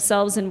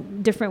themselves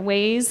in different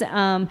ways,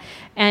 and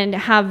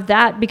have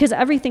that, because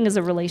everything is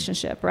a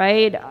relationship,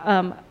 right?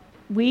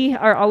 We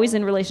are always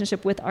in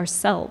relationship with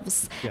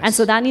ourselves. Yes. And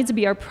so that needs to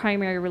be our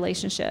primary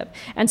relationship.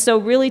 And so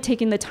really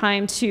taking the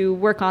time to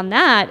work on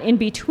that in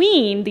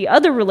between the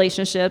other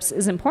relationships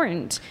is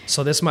important.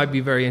 So this might be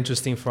very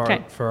interesting for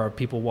our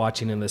people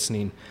watching and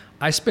listening.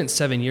 I spent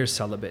 7 years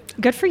celibate.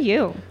 Good for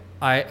you.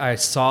 I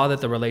saw that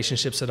the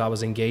relationships that I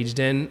was engaged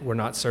in were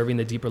not serving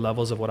the deeper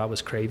levels of what I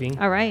was craving.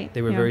 All right.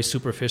 They were very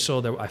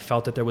superficial. I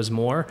felt that there was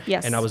more,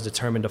 and I was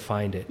determined to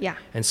find it. Yeah.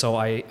 And so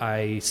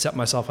I set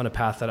myself on a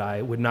path that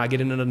I would not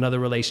get into another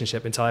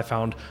relationship until I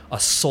found a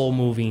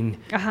soul-moving,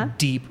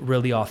 deep,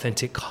 really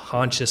authentic,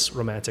 conscious,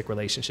 romantic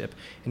relationship.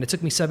 And it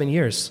took me 7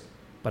 years.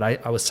 But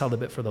I was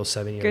celibate for those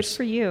 7 years. Good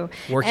for you.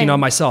 Working on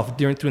myself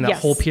through that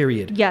whole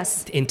period.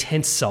 Yes.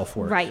 Intense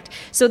self-work. Right.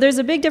 So there's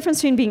a big difference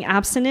between being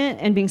abstinent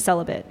and being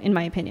celibate, in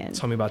my opinion.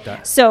 Tell me about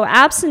that. So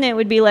abstinent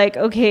would be like,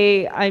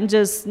 okay, I'm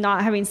just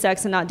not having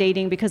sex and not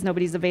dating because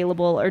nobody's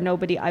available, or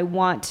nobody I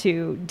want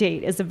to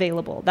date is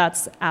available.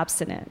 That's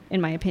abstinent, in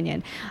my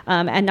opinion.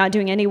 And not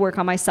doing any work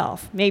on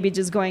myself. Maybe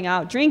just going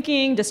out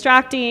drinking,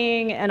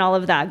 distracting, and all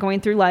of that. Going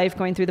through life,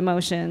 going through the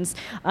motions.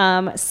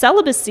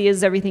 Celibacy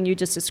is everything you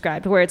just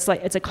described, where it's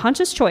like, it's a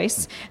conscious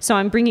choice. So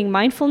I'm bringing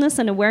mindfulness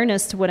and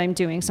awareness to what I'm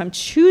doing. So I'm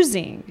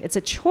choosing, it's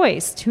a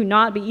choice to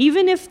not be,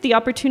 even if the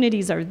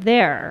opportunities are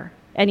there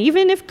And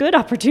even if good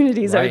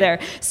opportunities are Right. there,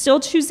 still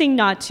choosing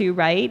not to,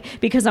 right?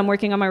 Because I'm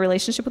working on my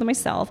relationship with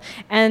myself.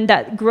 And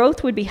that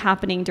growth would be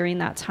happening during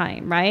that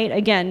time, right?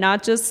 Again,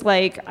 not just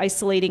like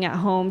isolating at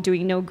home,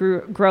 doing no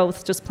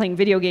growth, just playing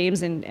video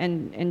games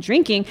and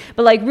drinking,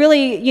 but like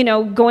really, you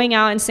know, going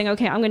out and saying,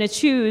 okay, I'm going to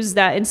choose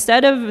that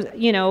instead of,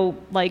 you know,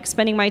 like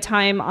spending my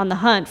time on the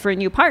hunt for a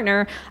new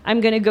partner,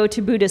 I'm going to go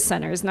to Buddhist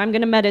centers and I'm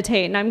going to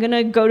meditate and I'm going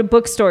to go to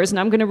bookstores and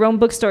I'm going to roam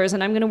bookstores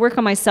and I'm going to work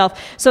on myself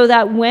so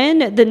that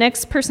when the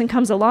next person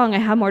comes along, I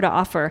have more to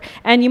offer.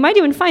 And you might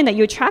even find that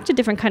you attract a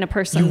different kind of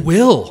person. You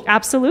will.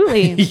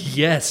 Absolutely.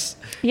 Yes.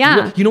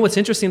 Yeah. You know what's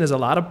interesting is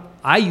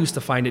I used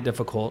to find it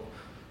difficult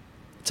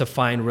to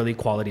find really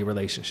quality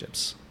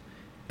relationships.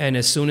 And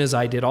as soon as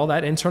I did all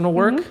that internal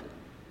work,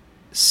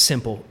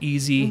 simple,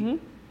 easy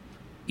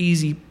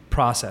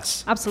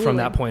process. Absolutely. From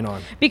that point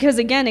on. Because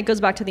again, it goes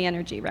back to the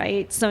energy,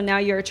 right? So now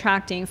you're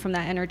attracting from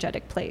that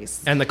energetic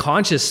place. And the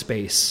conscious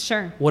space.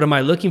 Sure. What am I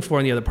looking for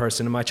in the other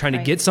person? Am I trying to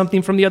get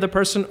something from the other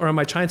person, or am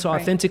I trying to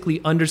authentically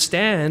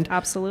understand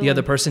the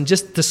other person,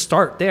 just to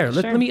start there?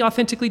 Let me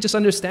authentically just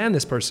understand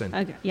this person.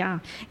 Okay. Yeah.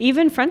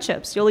 Even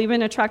friendships. You'll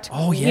even attract,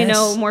 you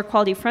know, more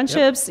quality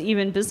friendships,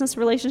 even business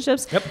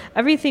relationships.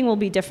 Everything will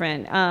be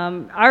different.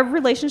 Our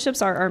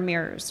relationships are our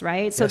mirrors,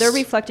 right? So they're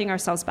reflecting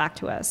ourselves back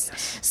to us.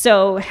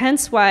 So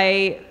hence why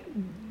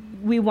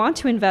we want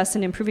to invest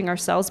in improving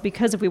ourselves,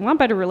 because if we want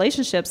better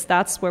relationships,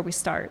 that's where we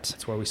start.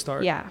 That's where we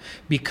start. Yeah.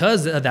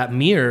 Because of that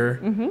mirror,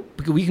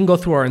 we can go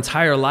through our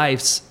entire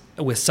lives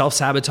with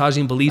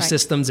self-sabotaging belief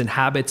systems and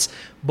habits,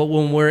 but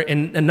when we're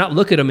and not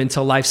look at them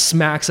until life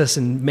smacks us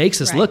and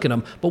makes us look at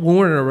them. But when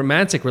we're in a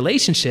romantic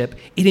relationship,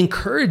 it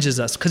encourages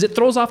us because it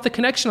throws off the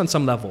connection on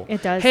some level.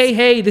 It does.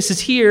 Hey, this is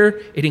here.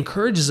 It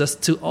encourages us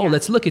to,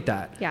 let's look at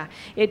that. Yeah.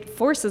 It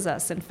forces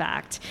us, in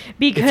fact,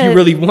 because if you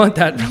really want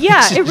that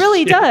yeah, it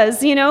really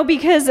does, you know,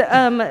 because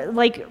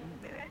like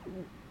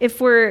if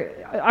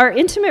our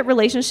intimate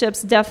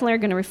relationships definitely are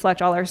going to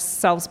reflect all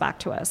ourselves back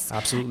to us.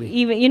 Absolutely.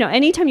 Even, you know,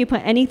 anytime you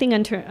put anything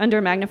under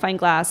a magnifying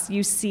glass,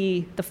 you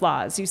see the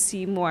flaws, you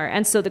see more.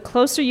 And so the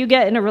closer you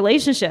get in a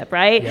relationship,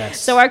 right?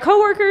 Yes. So our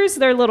coworkers,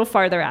 they're a little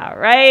farther out,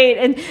 right?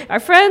 And our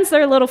friends,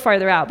 they're a little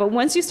farther out. But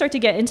once you start to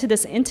get into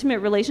this intimate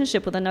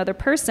relationship with another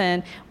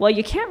person, well,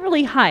 you can't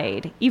really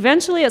hide.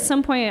 Eventually, at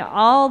some point,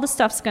 all the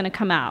stuff's going to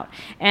come out.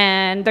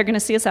 And they're going to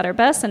see us at our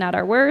best and at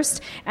our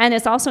worst. And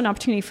it's also an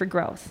opportunity for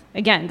growth.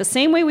 Again, the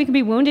same way we can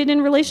be wounded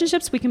in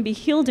relationships, we can be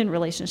healed in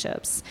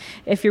relationships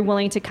if you're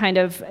willing to kind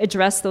of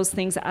address those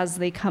things as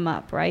they come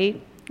up,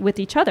 right, with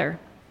each other.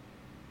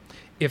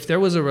 If there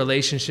was a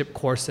relationship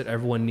course that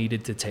everyone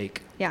needed to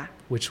take,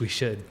 which we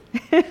should,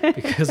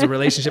 because the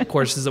relationship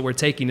courses that we're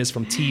taking is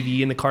from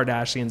TV and the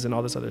Kardashians and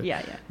all this other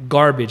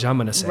garbage, I'm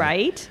going to say.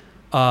 Right.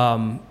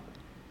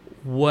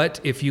 What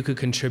if you could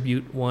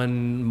contribute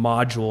one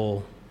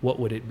module, what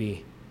would it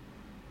be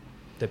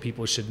that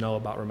people should know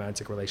about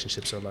romantic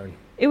relationships or learn?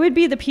 It would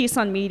be the piece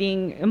on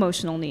meeting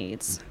emotional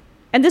needs.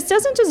 And this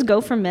doesn't just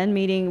go for men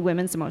meeting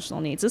women's emotional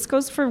needs. This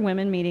goes for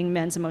women meeting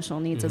men's emotional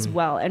needs as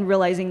well, and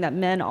realizing that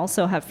men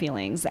also have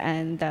feelings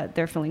and that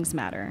their feelings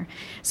matter.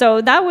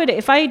 So that would,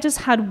 if I just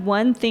had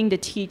one thing to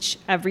teach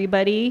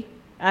everybody,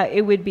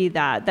 it would be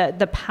that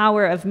the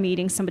power of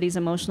meeting somebody's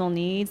emotional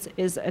needs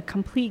is a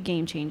complete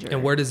game changer.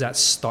 And where does that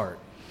start?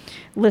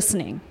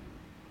 Listening.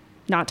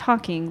 Not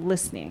talking,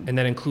 listening. And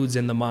that includes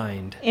in the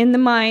mind. In the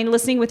mind,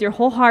 listening with your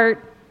whole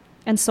heart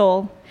and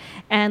soul,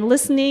 and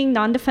listening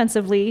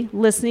non-defensively,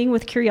 listening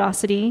with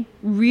curiosity,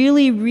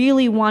 really,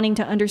 really wanting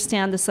to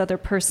understand this other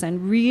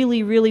person,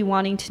 really, really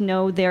wanting to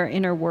know their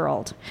inner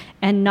world,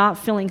 and not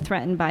feeling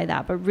threatened by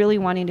that, but really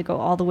wanting to go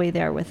all the way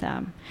there with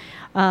them.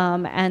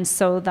 And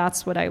so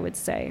that's what I would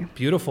say.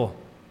 Beautiful.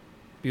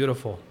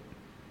 Beautiful.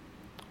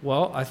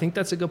 Well, I think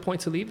that's a good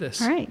point to leave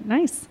this. All right,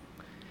 nice.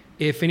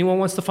 If anyone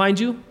wants to find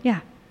you,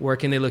 where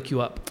can they look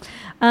you up?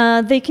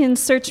 They can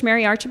search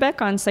Mary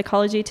Archibeque on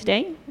Psychology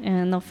Today,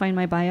 and they'll find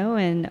my bio,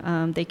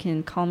 and they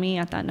can call me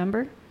at that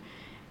number,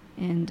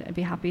 and I'd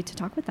be happy to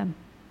talk with them.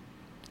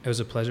 It was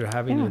a pleasure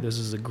having you. This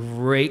was a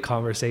great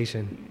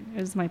conversation.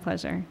 It was my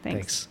pleasure.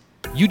 Thanks.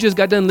 You just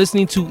got done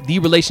listening to the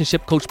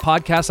Relationship Coach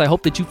podcast. I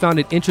hope that you found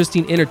it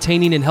interesting,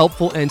 entertaining, and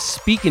helpful. And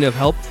speaking of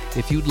help,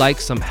 if you'd like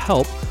some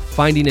help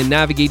finding and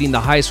navigating the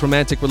highest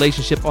romantic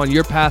relationship on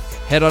your path,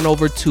 head on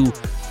over to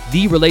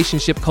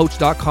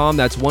therelationshipcoach.com.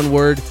 That's one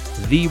word,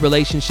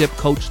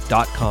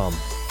 therelationshipcoach.com.